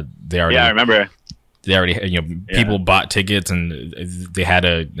already. Yeah, I remember. They already people bought tickets, and they had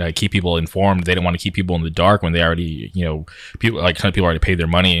to keep people informed. They didn't want to keep people in the dark when they already people already paid their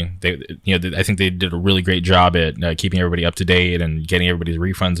money. I think they did a really great job at keeping everybody up to date and getting everybody's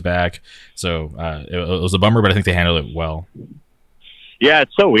refunds back. So it was a bummer, but I think they handled it well. Yeah,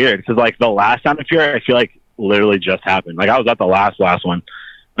 it's so weird because like the last Sound of Fury, I feel like literally just happened. Like I was at the last one, and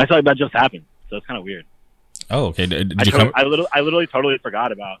I feel like that just happened. So it's kind of weird. Oh, okay. I literally totally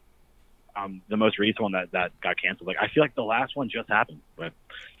forgot about the most recent one that got canceled. Like I feel like the last one just happened, but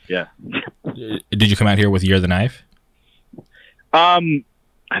yeah. Did you come out here with Year of the Knife? I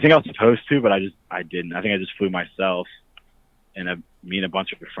think I was supposed to, but I didn't. I think I just flew myself, and me and a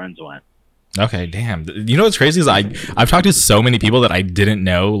bunch of friends went. Okay, damn. What's crazy is I've talked to so many people that I didn't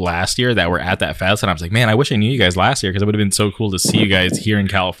know last year that were at that fest, and I was like, man, I wish I knew you guys last year, because it would have been so cool to see you guys here in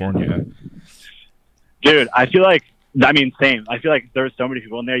California. Dude, I feel like, same. I feel like there's so many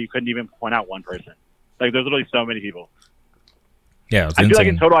people in there, you couldn't even point out one person. Like, there's literally so many people. Yeah, it's I insane. feel like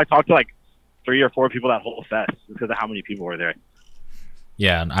in total I talked to like 3 or 4 people that whole fest because of how many people were there.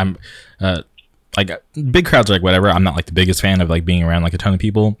 Yeah, I'm like big crowds are like whatever. I'm not like the biggest fan of like being around like a ton of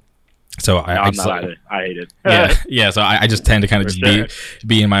people. So No, I'm not either. I hate it. yeah. So I just tend to kind of just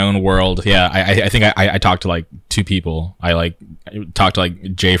be in my own world. Yeah, I think I talked to like two people. I talked to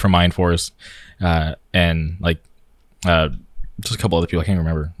like Jay from Mindforce, and like just a couple other people I can't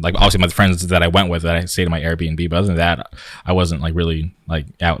remember. Like obviously my friends that I went with that I stayed in my Airbnb, but other than that, I wasn't like really like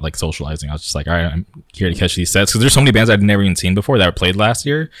out like socializing. I was just like, all right, I'm here to catch these sets because there's so many bands I'd never even seen before that were played last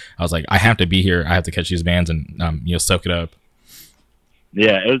year. I was like, I have to be here. I have to catch these bands and soak it up.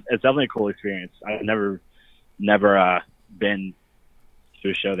 Yeah, it's definitely a cool experience. I've never been to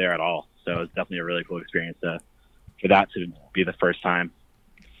a show there at all, so it's definitely a really cool experience for that to be the first time.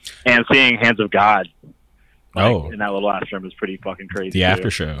 And seeing Hands of God. In that little ass room is pretty fucking crazy. The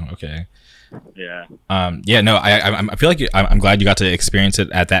after show, okay. Yeah. No, I feel like I'm glad you got to experience it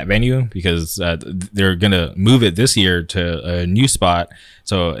at that venue because they're gonna move it this year to a new spot,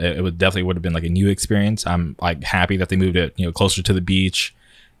 so it would have been like a new experience. I'm like happy that they moved it, closer to the beach,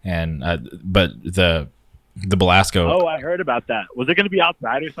 and but the Belasco. Oh, I heard about that. Was it gonna be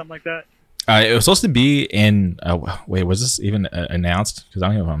outside or something like that? It was supposed to be in. Wait, was this even announced? Because I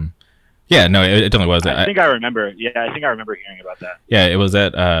don't know if Yeah, no, it definitely was. I think I remember. Yeah, I think I remember hearing about that. Yeah, it was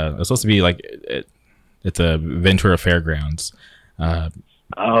at. It was supposed to be like at the Ventura Fairgrounds.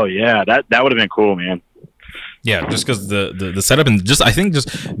 Oh yeah, that would have been cool, man. Yeah, just because the setup and I think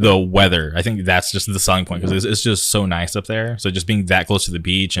the weather. I think that's just the selling point because it's just so nice up there. So just being that close to the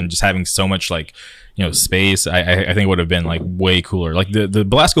beach and just having so much like space, I think it would have been like way cooler. Like the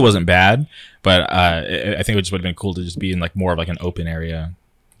Belasco wasn't bad, but I think it just would have been cool to just be in like more of like an open area.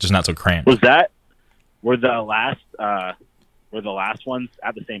 Just not so cramped. Were the last ones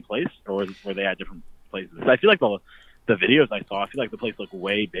at the same place, or were they at different places? I feel like the videos I saw, I feel like the place looked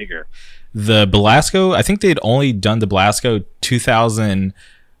way bigger. The Belasco, I think they'd only done the Belasco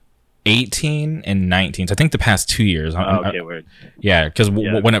 2018 and 19. So I think the past 2 years. Okay, weird. Yeah, because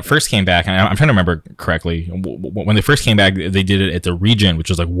when it first came back, and I'm trying to remember correctly, when they first came back, they did it at the Regent, which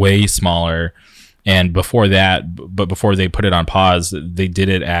was like way smaller. And before that, but before they put it on pause, they did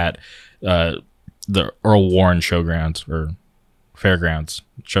it at the Earl Warren Showgrounds or Fairgrounds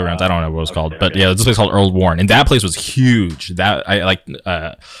Showgrounds. I don't know what it was called, but yeah, this place called Earl Warren, and that place was huge. That I like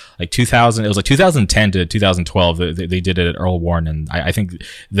 2000. It was like 2010 to 2012. They did it at Earl Warren, and I think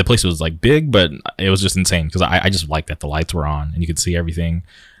the place was like big, but it was just insane because I just liked that the lights were on and you could see everything.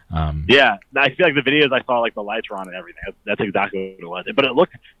 Yeah, I feel like the videos I saw, like the lights were on and everything. That's exactly what it was. But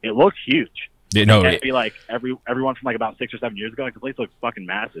it looked huge. Yeah, no, it'd be like everyone from like about 6 or 7 years ago. Like the place looks fucking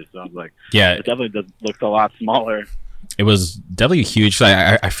massive. So I was like, yeah, it definitely looks a lot smaller. It was definitely huge.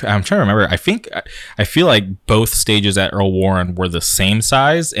 I'm trying to remember. I feel like both stages at Earl Warren were the same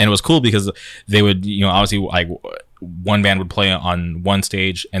size, and it was cool because they would, obviously like one band would play on one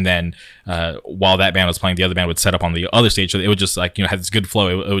stage, and then while that band was playing, the other band would set up on the other stage. So it would just like have this good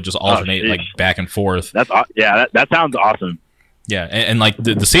flow. It would just alternate like back and forth. That sounds awesome. Yeah, and like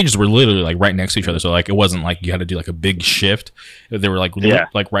the stages were literally like right next to each other, so like it wasn't like you had to do like a big shift. They were like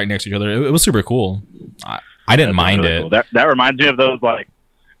like right next to each other. It was super cool. I didn't mind really it. Cool. That reminds me of those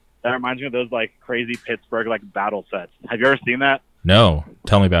like crazy Pittsburgh like battle sets. Have you ever seen that? No,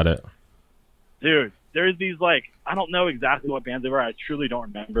 tell me about it, dude. There's these like I don't know exactly what bands they were. I truly don't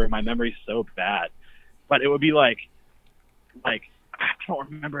remember. My memory's so bad, but it would be like I don't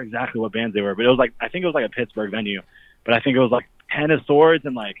remember exactly what bands they were, but it was like I think it was like a Pittsburgh venue. But I think it was like Ten of Swords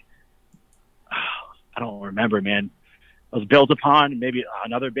and like I don't remember, man. It was Built Upon, maybe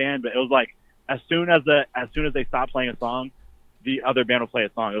another band, but it was like as soon as they stopped playing a song, the other band would play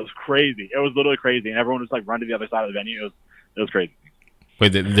a song. It was crazy. It was literally crazy, and everyone was like run to the other side of the venue. It was crazy. Wait,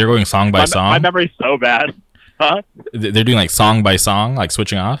 they're going song by song? My memory's so bad, huh? They're doing like song by song, like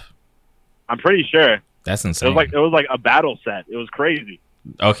switching off. I'm pretty sure. That's insane. It was like a battle set. It was crazy.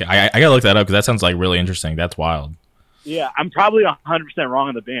 Okay, I gotta look that up because that sounds like really interesting. That's wild. Yeah, I'm probably 100% wrong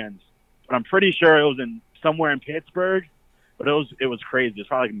on the bands, but I'm pretty sure it was in somewhere in Pittsburgh. But it was crazy. It's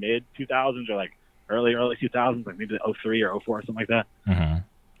probably like mid 2000s or like early 2000s, like maybe 03 or 04 or something like that. Mm-hmm.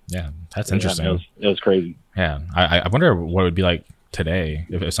 Yeah, that's interesting. It was crazy. Yeah, I wonder what it would be like today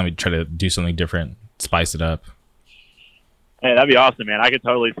if somebody tried to do something different, spice it up. Hey, that'd be awesome, man. I could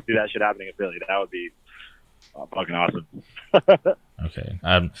totally see that shit happening in Philly. That would be fucking awesome. Okay.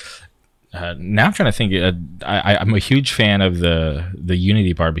 Now I'm trying to think. I'm a huge fan of the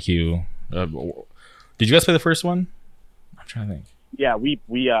Unity barbecue. Did you guys play the first one? I'm trying to think. Yeah, we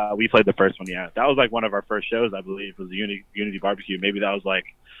played the first one. Yeah, that was like one of our first shows, I believe, was the Unity barbecue. Maybe that was like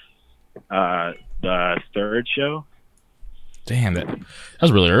the third show. Damn, that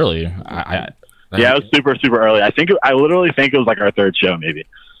was really early. Yeah, it was super early. I literally think it was like our third show, maybe.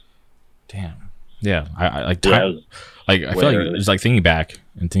 Damn. Yeah, I feel like early. just like thinking back.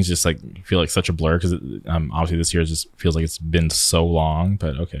 and things just like feel like such a blur because obviously this year just feels like it's been so long.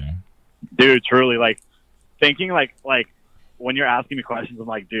 But okay, dude, truly, like thinking like when you're asking me questions, I'm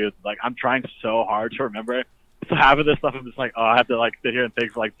like, dude, like I'm trying so hard to remember. So half of this stuff, I'm just like, oh, I have to like sit here and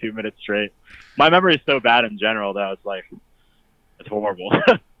think for like 2 minutes straight. My memory is so bad in general that it's like, it's horrible.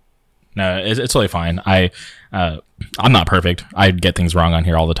 No, it's totally fine. I'm not perfect. I get things wrong on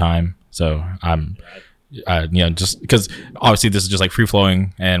here all the time. So I'm, just because obviously this is just like free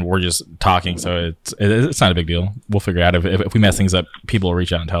flowing and we're just talking. So it's not a big deal. We'll figure it out. If we mess things up, people will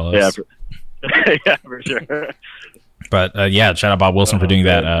reach out and tell us. Yeah, for sure. But shout out Bob Wilson for doing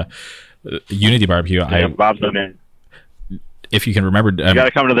that Unity barbecue. Yeah, Bob's the man. If you can remember, you got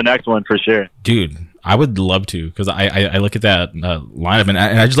to come to the next one for sure, dude. I would love to because I look at that lineup and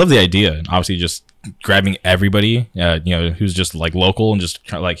I just love the idea. And obviously, just grabbing everybody, who's just like local and just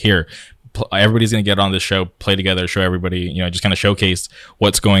kind of like here, everybody's gonna get on this show, play together, show everybody, just kind of showcase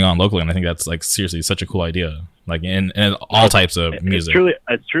what's going on locally. And I think that's like seriously such a cool idea. Like in all types of music.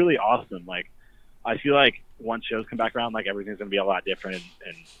 It's truly awesome. Like I feel like once shows come back around, like everything's gonna be a lot different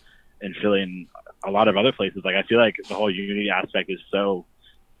in Philly and a lot of other places. Like I feel like the whole Unity aspect is so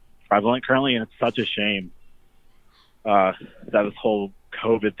prevalent currently, and it's such a shame that this whole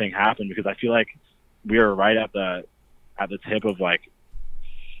COVID thing happened because I feel like we were right at the tip of like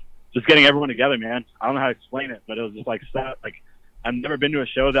just getting everyone together, man. I don't know how to explain it, but it was just like I've never been to a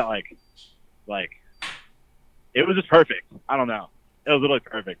show that like it was just perfect. I don't know. It was literally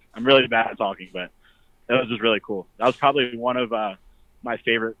perfect. I'm really bad at talking, but it was just really cool. That was probably one of my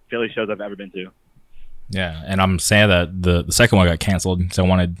favorite Philly shows I've ever been to. Yeah, and I'm sad that the second one got canceled, so I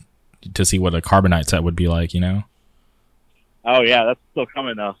wanted to see what a Carbonite set would be like, Oh yeah, that's still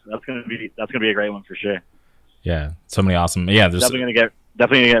coming though. That's gonna be a great one for sure. Yeah, so many awesome. Yeah, there's definitely gonna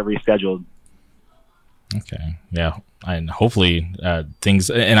get rescheduled. Okay, yeah, and hopefully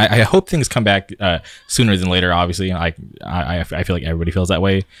things, and I hope things come back sooner than later. Obviously, I feel like everybody feels that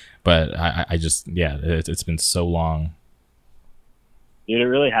way, but I just it's been so long. Dude, it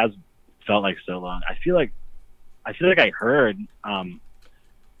really has felt like so long. I feel like I heard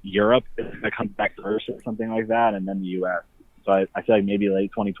Europe is gonna come back first or something like that, and then the US. So I feel like maybe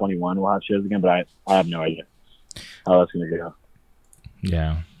late 2021 we'll have shows again, but I have no idea how that's gonna go.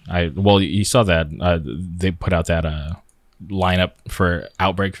 Yeah, you saw that they put out that lineup for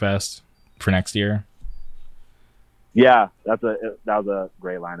Outbreak Fest for next year. Yeah, that was a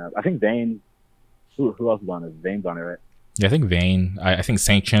great lineup. I think Vane. Who else is on it? Vane's on it, right? Yeah, I think Vane. I think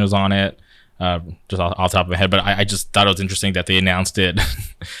Sanction was on it. Just off the top of my head, but I just thought it was interesting that they announced it.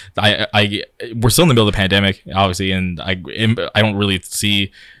 We're still in the middle of the pandemic, obviously, and I don't really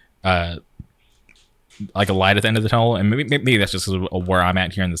see like a light at the end of the tunnel, and maybe that's just where I'm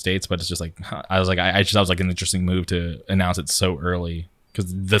at here in the States. But it's just like I was like an interesting move to announce it so early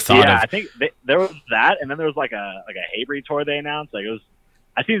because the thought. Yeah, I think there was that, and then there was like a Hatebreed tour they announced. Like it was,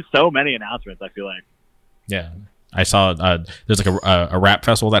 I've seen so many announcements. I feel like. Yeah. I saw there's like a rap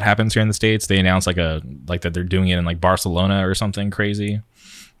festival that happens here in the States. They announced like that they're doing it in like Barcelona or something crazy.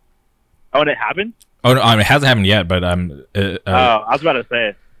 Oh, and it happened? Oh no, I mean, it hasn't happened yet, but I was about to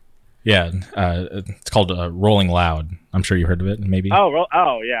say. Yeah, it's called Rolling Loud. I'm sure you heard of it, maybe.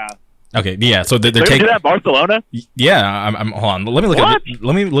 Oh yeah. Okay, yeah. So they're taking that Barcelona. Yeah, I'm. Hold on. Let me look at it.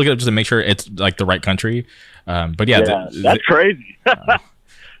 Let me look it up just to make sure it's like the right country. But yeah, that's crazy.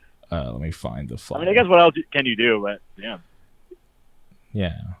 Let me find the flyer. I mean, I guess what else can you do? But yeah.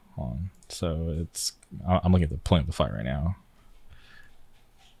 Yeah. Hold on. So it's. I'm looking at pulling up the flyer right now.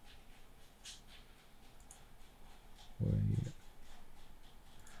 Wait.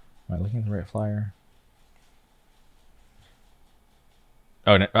 Am I looking at the right flyer?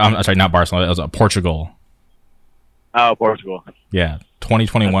 Oh, no, I'm sorry, not Barcelona. It was Portugal. Oh, Portugal. Yeah,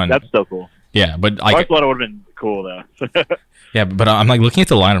 2021. That's so cool. Yeah, but like Barcelona would have been cool though. Yeah, but I'm like looking at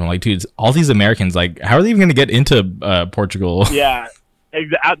the lineup. I'm like, dude, all these Americans, like, how are they even going to get into Portugal? Yeah,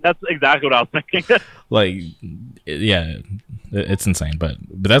 that's exactly what I was thinking. Like, yeah, it's insane, but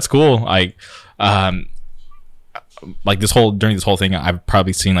that's cool. Like during this whole thing, I've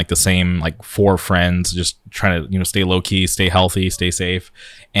probably seen like the same like 4 friends just trying to stay low key, stay healthy, stay safe.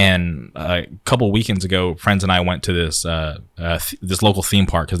 And a couple weekends ago, friends and I went to this this local theme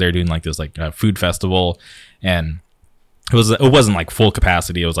park because they're doing like this like food festival, and it wasn't like full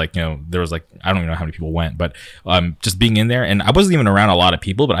capacity. It was like there was like I don't even know how many people went, but just being in there, and I wasn't even around a lot of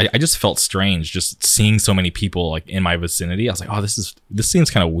people, but I just felt strange just seeing so many people like in my vicinity. I was like, oh, this seems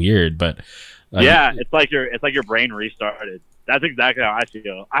kind of weird, but. Yeah, it's like your brain restarted. That's exactly how I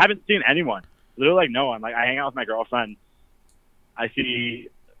feel. I haven't seen anyone, literally like no one. Like I hang out with my girlfriend. I see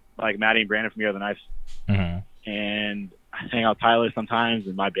like Maddie and Brandon from Year of the Knife, mm-hmm. and I hang out with Tyler sometimes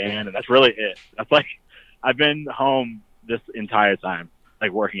in my band, and that's really it. That's like I've been home this entire time,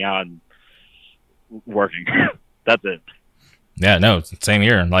 like working out and working. That's it. Yeah, no, same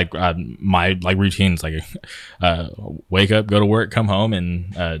here. Like my like routines, like wake up, go to work, come home,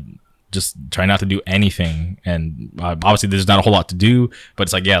 and just try not to do anything. And obviously, there's not a whole lot to do, but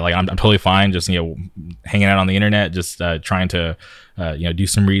it's like, yeah, like I'm totally fine. Just hanging out on the internet, just trying to do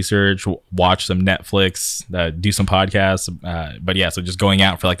some research, watch some Netflix, do some podcasts. But yeah, so just going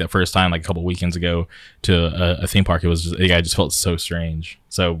out for like that first time, like a couple weekends ago, to a theme park, it was just, I just felt so strange.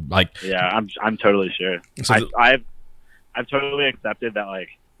 So like, yeah, I'm totally sure. So I've totally accepted that, like,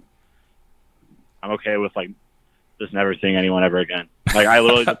 I'm okay with, like, just never seeing anyone ever again. Like, I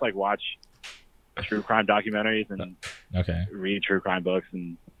literally just, like, watch true crime documentaries and read true crime books,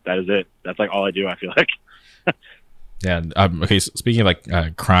 and that is it. That's, like, all I do, I feel like. Yeah. Okay, so speaking of,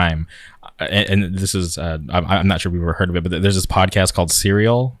 like, crime, and this is, I'm not sure if you've ever heard of it, but there's this podcast called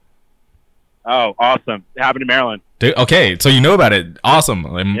Serial. Oh, awesome. It happened in Maryland. Dude, okay, so you know about it.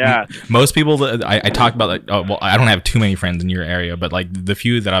 Awesome. Yeah. Most people that I talk about, like, well, I don't have too many friends in your area, but like the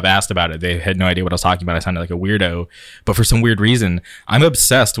few that I've asked about it, they had no idea what I was talking about. I sounded like a weirdo, but for some weird reason, I'm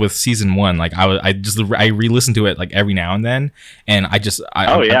obsessed with season 1. Like I re-listen to it like every now and then, and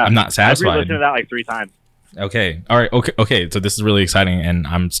I'm not satisfied. I've re-listened to that like 3 times. Okay. All right. Okay. So this is really exciting, and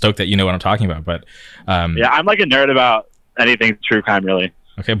I'm stoked that you know what I'm talking about. But yeah, I'm like a nerd about anything true crime, really.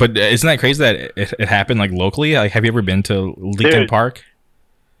 Okay, but isn't that crazy that it happened like locally? Like, have you ever been to Lincoln Park?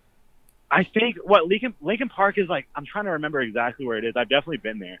 I think Lincoln Park is like, I'm trying to remember exactly where it is. I've definitely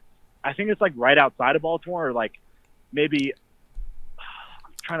been there. I think it's like right outside of Baltimore, or like maybe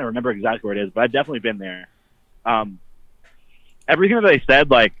I'm trying to remember exactly where it is, but I've definitely been there. Everything that they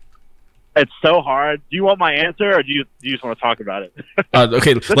said, like, it's so hard. Do you want my answer, or do you just want to talk about it?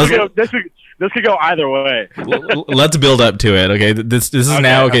 Okay, this could go either way. Let's build up to it. Okay, this is okay,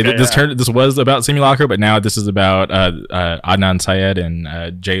 now okay. This was about Simulacra, but now this is about Adnan Syed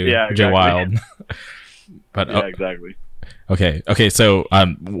and Jay Wild. But yeah, exactly. Okay. So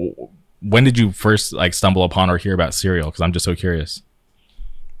when did you first like stumble upon or hear about Serial? Because I'm just so curious.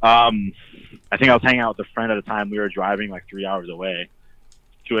 I think I was hanging out with a friend at the time. We were driving like 3 hours away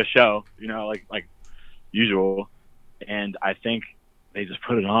to a show, like usual, and I think they just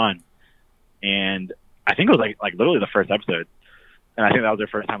put it on, and I think it was like literally the first episode, and I think that was their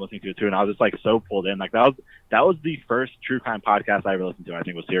first time listening to it too, and I was just like so pulled in. Like that was the first true crime podcast I ever listened to. I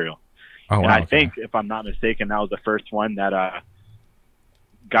think was Serial. Oh, wow, and I think, if I'm not mistaken, that was the first one that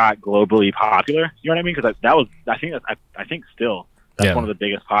got globally popular. You know what I mean? Because I think still that's one of the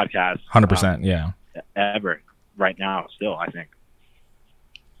biggest podcasts. 100%, yeah. Ever right now, still I think.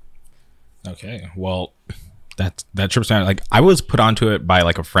 Okay, well, that trips me out. Like, I was put onto it by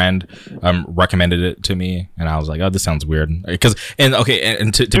like a friend, recommended it to me, and I was like, oh, this sounds weird. To Dude,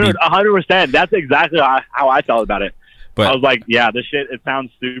 100%. That's exactly how I felt about it. But I was like, yeah, this shit, it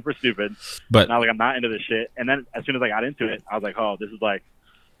sounds super stupid. But and I was like, I'm not into this shit. And then as soon as I got into it, I was like, oh, this is like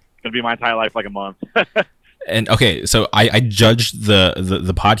gonna be my entire life, like a month. And okay, so I judged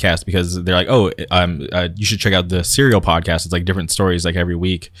the podcast because they're like, oh, you should check out the Serial podcast. It's like different stories like every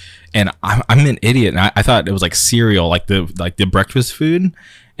week, and I'm an idiot, and I thought it was like cereal, like the breakfast food,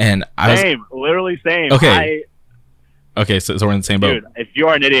 and literally same. Okay, okay, so we're in the same boat. Dude, if you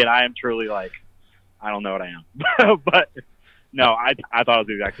are an idiot, I am truly like, I don't know what I am, but. No, I thought it was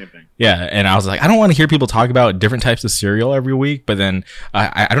the exact same thing. Yeah, and I was like, I don't want to hear people talk about different types of cereal every week. But then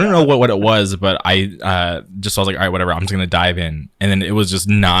I don't know what it was, but I was like, all right, whatever. I'm just gonna dive in, and then it was just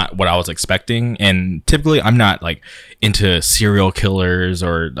not what I was expecting. And typically, I'm not like into serial killers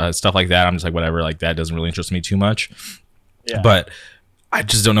or stuff like that. I'm just like, whatever. Like that doesn't really interest me too much. Yeah. But I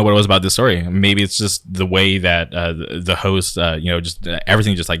just don't know what it was about this story. Maybe it's just the way that the host, just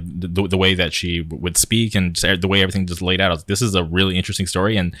everything, just like the way that she would speak and the way everything just laid out. This is a really interesting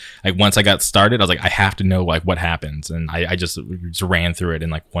story. And like once I got started, I was like, I have to know like what happens. And I just ran through it in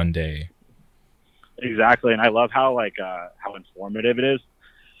like one day. Exactly. And I love how how informative it is,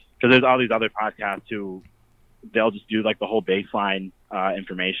 because there's all these other podcasts who they'll just do like the whole baseline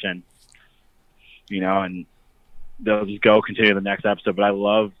information, and they'll just go continue the next episode. But I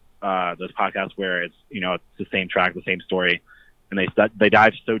love those podcasts where it's it's the same track, the same story, and they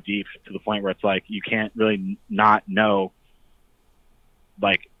dive so deep to the point where it's like you can't really not know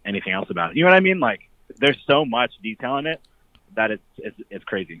like anything else about it. You know what I mean? Like there's so much detail in it that it's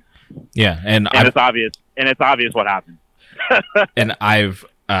crazy. Yeah, and it's obvious. And it's obvious what happened. And I've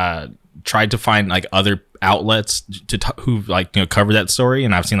tried to find like other outlets who like cover that story,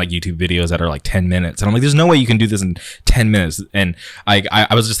 and I've seen like YouTube videos that are like 10 minutes, and I'm like, there's no way you can do this in 10 minutes. And I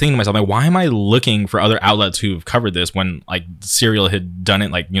was just thinking to myself, like, why am I looking for other outlets who've covered this when like Serial had done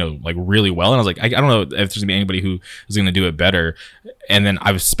it like like really well? And I was like, I don't know if there's gonna be anybody who is gonna do it better. And then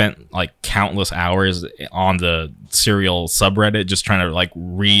I've spent like countless hours on the Serial subreddit just trying to like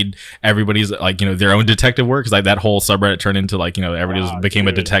read everybody's like their own detective work, because like that whole subreddit turned into like everybody became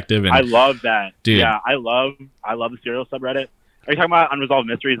a detective. And I love that, dude. Yeah, I love the Serial subreddit. Are you talking about Unresolved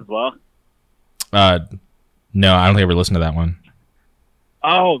Mysteries as well? No, I don't think I ever listened to that one.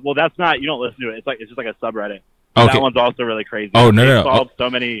 Oh, well, that's not, you don't listen to it. It's just like a subreddit. Okay. That one's also really crazy. Oh, no. They've solved so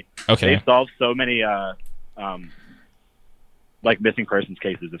many. Okay. They've solved so many like missing persons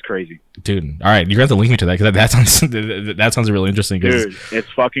cases. It's crazy, dude. All right, you're gonna have to link me to that, because that sounds really interesting. Dude, it's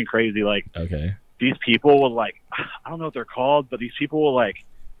fucking crazy. Like, okay, these people will like, I don't know what they're called, but these people will like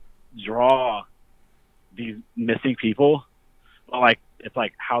draw these missing people, but like it's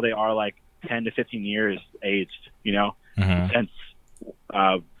like how they are like 10 to 15 years aged, since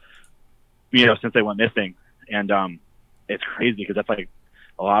since they went missing. And it's crazy because that's like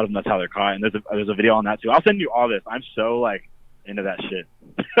a lot of them, that's how they're caught. And there's a video on that too. I'll send you all this. I'm so like into that shit.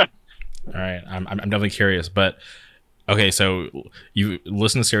 All right, I'm definitely curious. But okay, so you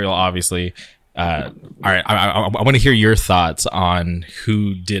listen to Serial, obviously. All right, I want to hear your thoughts on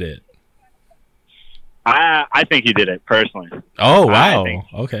who did it. I think he did it personally. Oh wow,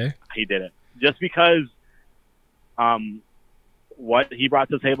 okay. He did it just because what he brought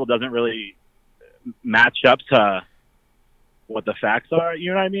to the table doesn't really match up to what the facts are.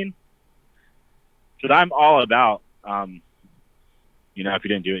 You know what I mean? Because I'm all about if you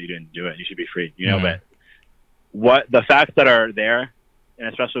didn't do it, you didn't do it. You should be free. But what the facts that are there, and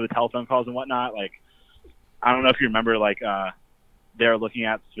especially with telephone calls and whatnot, like I don't know if you remember, like they're looking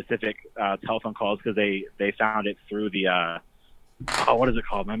at specific telephone calls because they found it through the what is it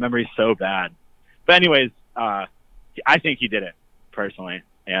called? My memory's so bad. But anyways, I think he did it personally,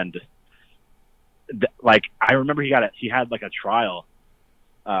 and like I remember he had like a trial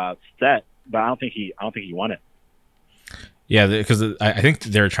set, but I don't think he won it. Yeah, because I think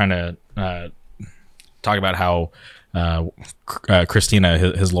they're trying to talk about how Christina,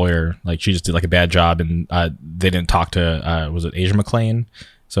 his lawyer, like she just did like a bad job, and they didn't talk to was it Asia McClain?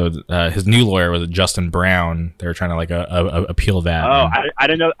 So his new lawyer was Justin Brown. They were trying to like appeal that. Oh, I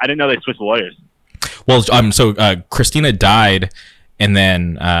didn't know they switched lawyers. Well, so Christina died, and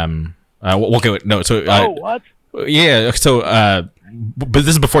then what? Yeah, so but this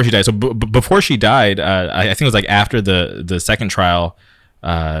is before she died. So before she died, I think it was like after the second trial.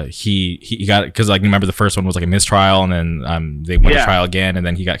 He got, because like remember the first one was like a mistrial, and then they went to trial again, and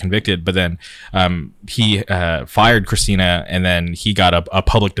then he got convicted. But then he fired Christina, and then he got a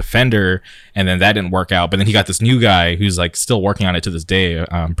public defender, and then that didn't work out. But then he got this new guy who's like still working on it to this day.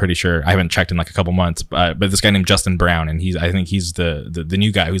 I'm pretty sure. I haven't checked in like a couple months, but this guy named Justin Brown, and I think he's the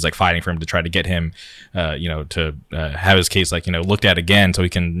new guy who's like fighting for him to try to get him to have his case like looked at again, so he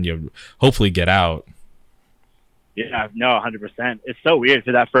can hopefully get out. Yeah, no, 100%. It's so weird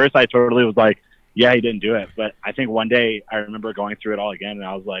because at first I totally was like, yeah, he didn't do it. But I think one day I remember going through it all again, and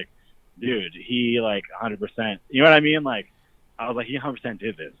I was like, dude, he like 100%. You know what I mean? Like, I was like, he 100%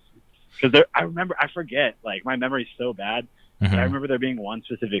 did this. Because I forget, like, my memory's so bad. Mm-hmm. But I remember there being one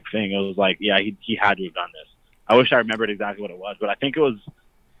specific thing. It was like, yeah, he had to have done this. I wish I remembered exactly what it was, but I think it was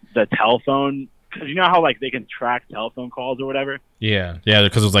the telephone. Because you know how like they can track telephone calls or whatever. Yeah,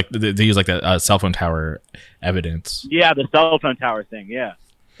 because it was like they use like the cell phone tower evidence. Yeah, the cell phone tower thing. Yeah,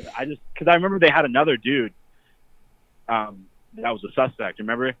 because I remember they had another dude. That was a suspect.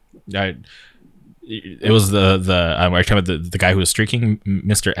 Remember? It was the are you talking about the guy who was streaking?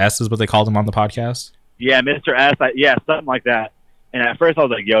 Mr. S is what they called him on the podcast. Yeah, Mr. S. Something like that. And at first I was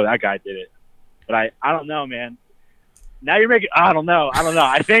like, yo, that guy did it. But I don't know, man. Now you're making. I don't know.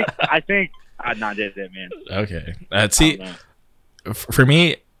 I think. I did it, man. Okay. See, for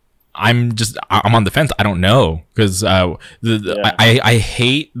me, I'm on the fence. I don't know, because I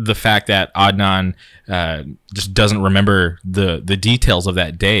hate the fact that Adnan just doesn't remember the details of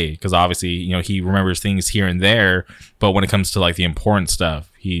that day, because obviously he remembers things here and there, but when it comes to like the important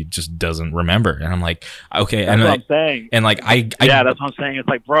stuff, he just doesn't remember. And I'm like, okay, that's what I'm saying. And like yeah, that's what I'm saying. It's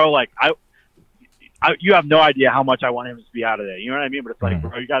like, bro, like you have no idea how much I want him to be out of there. You know what I mean? But it's like,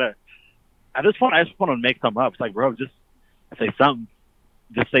 bro, you gotta. At this point, I just want to make something up. It's like, bro, just say something.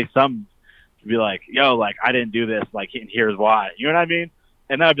 Just say something to be like, yo, like, I didn't do this. Like, and here's why. You know what I mean?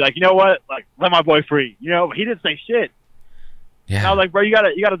 And then I'd be like, you know what? Like, let my boy free. But he didn't say shit. Yeah. And I was like, bro, you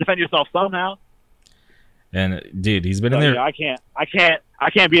gotta defend yourself somehow. And dude, he's been in there. I can't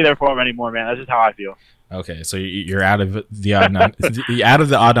be there for him anymore, man. That's just how I feel. Okay, so you're out of the out of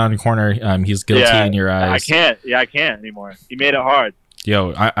the Adnan corner. He's guilty in your eyes. I can't anymore. He made it hard.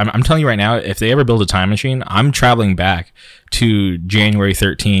 Yo, I'm telling you right now, if they ever build a time machine, I'm traveling back to January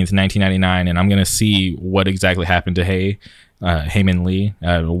 13th, 1999, and I'm gonna see what exactly happened to Hae-Min Lee.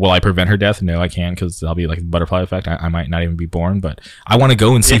 Will I prevent her death? No, I can't, because I'll be like the butterfly effect. I might not even be born, but I want to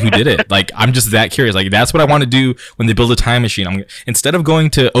go and see who did it. Like, I'm just that curious. Like, that's what I want to do when they build a time machine. Instead of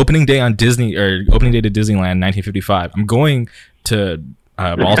going to opening day on Disney or opening day to Disneyland 1955, I'm going to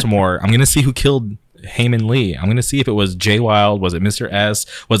Baltimore. I'm gonna see who killed Hae-Min Lee. I'm gonna see if it was Jay Wilde, was it Mr. S,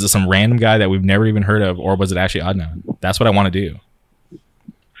 was it some random guy that we've never even heard of, or was it actually Adnan? That's what I want to do.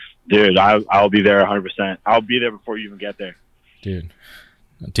 Dude, I'll be there 100%. I'll be there before you even get there. Dude,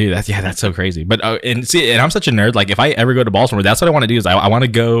 that's so crazy. But and I'm such a nerd. Like, if I ever go to Baltimore, that's what I want to do. Is I want to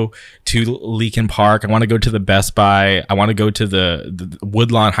go to Leakin Park. I want to go to the Best Buy. I want to go to the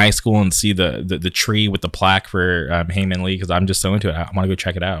Woodlawn High School and see the tree with the plaque for Hae-Min Lee, because I'm just so into it. I want to go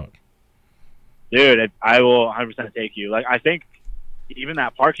check it out. Dude, I will 100% take you. Like, I think even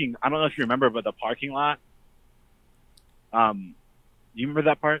that parking, I don't know if you remember, but the parking lot. Do you remember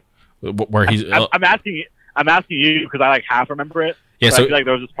that part? Where he's? I'm asking you because I like half remember it. Yeah, so I feel like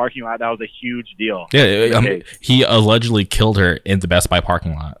there was this parking lot that was a huge deal. Yeah, he allegedly killed her in the Best Buy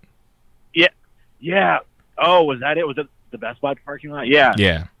parking lot. Yeah. Oh, was that it? Was it the Best Buy parking lot? Yeah.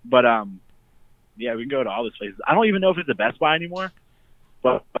 Yeah. But yeah, we can go to all these places. I don't even know if it's the Best Buy anymore,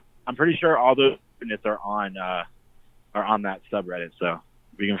 but I'm pretty sure all those units are on that subreddit, so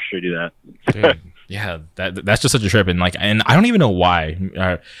we can for sure do that. Dude, yeah, that's just such a trip, and I don't even know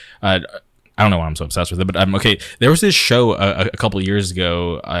why. I don't know why I'm so obsessed with it, but okay. There was this show a couple of years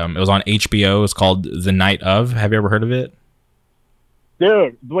ago. It was on HBO. It's called The Night Of. Have you ever heard of it?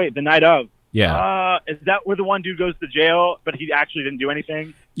 Dude, wait, The Night Of. Yeah. Is that where the one dude goes to jail, but he actually didn't do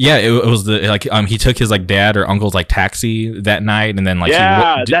anything? Yeah, it was he took his dad or uncle's taxi that night, and then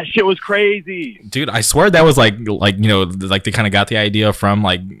that shit was crazy. Dude, I swear that was they kind of got the idea from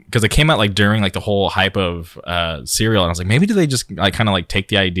because it came out during the whole hype of Serial, and I was like, maybe do they just kind of take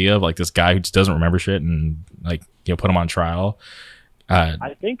the idea of this guy who just doesn't remember shit and put him on trial?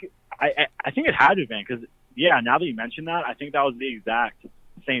 I think it had to have been, because now that you mention that, I think that was the exact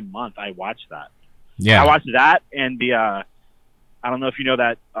same month I watched that. Yeah, I watched that and the I don't know if you know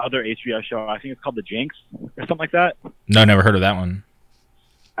that other HBO show. I think it's called The Jinx or something like that. No, never heard of that one.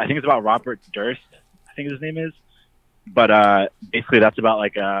 I think it's about Robert Durst, I think his name is. But basically that's about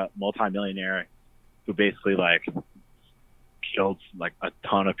a multimillionaire who basically killed a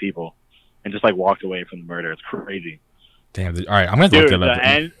ton of people and just walked away from the murder. It's crazy. Damn. All right, I'm gonna look that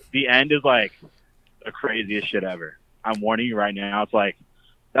up. The end is the craziest shit ever. I'm warning you right now. It's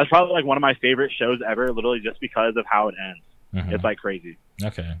that's probably one of my favorite shows ever, literally just because of how it ends. Mm-hmm. It's crazy.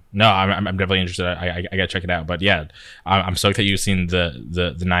 Okay. No, I'm definitely interested. I gotta check it out. But yeah, I'm stoked that you've seen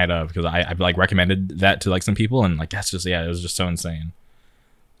the Night Of, because I've recommended that to some people, and that's just it was just so insane.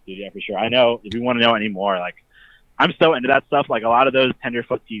 Dude, yeah, for sure. I know if you want to know any more, I'm so into that stuff. A lot of those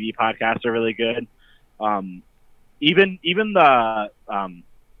Tenderfoot TV podcasts are really good. Even the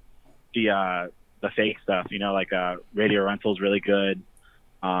fake stuff, Radio Rental's really good.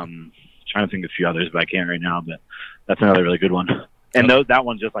 Trying to think of a few others, but I can't right now. But that's another really good one. And that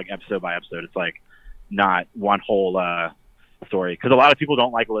one's just episode by episode. It's not one whole story, because a lot of people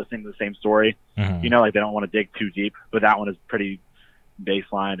don't like listening to the same story. Mm-hmm. They don't want to dig too deep. But that one is pretty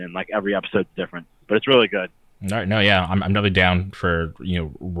baseline, and every episode's different. But it's really good. All right, no, yeah, I'm definitely down for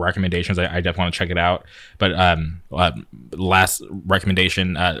recommendations. I definitely want to check it out. But last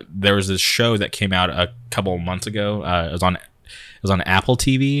recommendation, there was this show that came out a couple of months ago. It was on Apple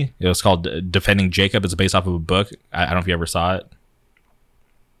TV. It was called Defending Jacob. It's based off of a book. I don't know if you ever saw it.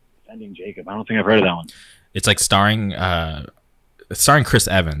 Defending Jacob. I don't think I've heard of that one. It's starring Chris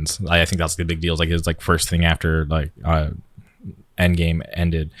Evans. I think that's the big deal. It's his first thing after Endgame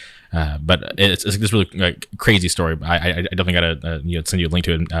ended. But it's this really crazy story. I definitely gotta send you a link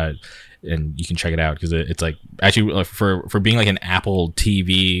to it, and you can check it out, because it's actually for being an Apple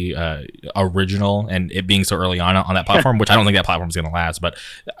TV original, and it being so early on that platform, which I don't think that platform is gonna last, but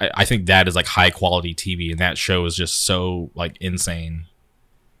I think that is high quality TV, and that show is just so insane.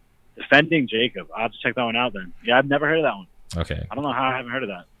 Defending Jacob. I'll have to check that one out then. Yeah, I've never heard of that one. Okay. I don't know how I haven't heard of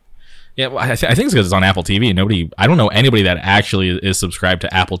that. Yeah, well, I think it's because it's on Apple TV. I don't know anybody that actually is subscribed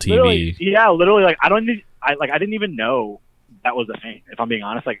to Apple TV. Literally, I didn't even know that was a thing. If I'm being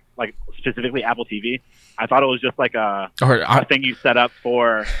honest, specifically Apple TV, I thought it was just a thing you set up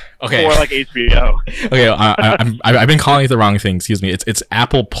for HBO. Okay, I've been calling it the wrong thing. Excuse me. It's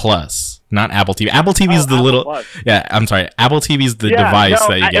Apple Plus. Not Apple TV. Apple TV is the Apple little. Plus. Yeah, I'm sorry. Apple TV is the device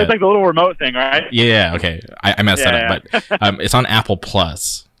that you get. It's like the little remote thing, right? Yeah. Okay. I messed that up, but it's on Apple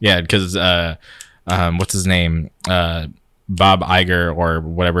Plus. Yeah, because what's his name? Bob Iger or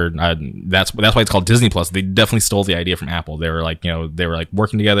whatever. That's why it's called Disney Plus. They definitely stole the idea from Apple. They were like,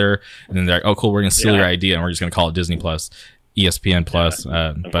 working together, and then they're like, oh, cool, we're gonna steal your idea, and we're just gonna call it Disney Plus, ESPN Plus.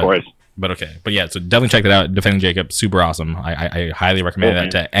 Of course. But okay. But yeah, so definitely check that out. Defending Jacob, super awesome. I highly recommend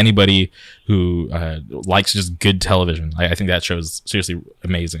that to anybody who likes just good television. I think that show's seriously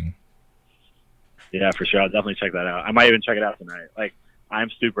amazing. Yeah, for sure. I'll definitely check that out. I might even check it out tonight. Like, I'm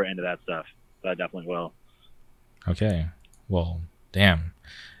super into that stuff, so I definitely will. Okay. Well, damn.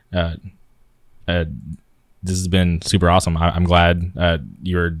 This has been super awesome. I'm glad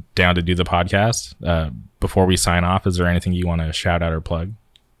you're down to do the podcast. Before we sign off, is there anything you want to shout out or plug?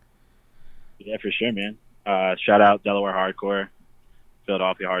 Yeah, for sure, man. Shout out Delaware Hardcore,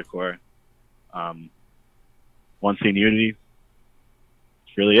 Philadelphia Hardcore, One Scene Unity.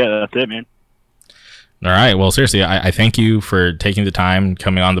 It's really it. That's it, man. All right. Well, seriously, I thank you for taking the time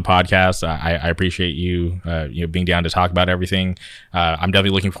coming on the podcast. I appreciate you, being down to talk about everything. I'm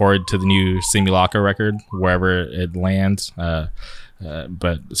definitely looking forward to the new Simulacra record, wherever it lands.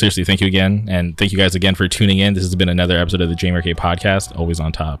 But seriously, thank you again. And thank you guys again for tuning in. This has been another episode of the JMRK podcast, always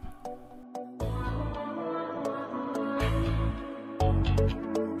on top.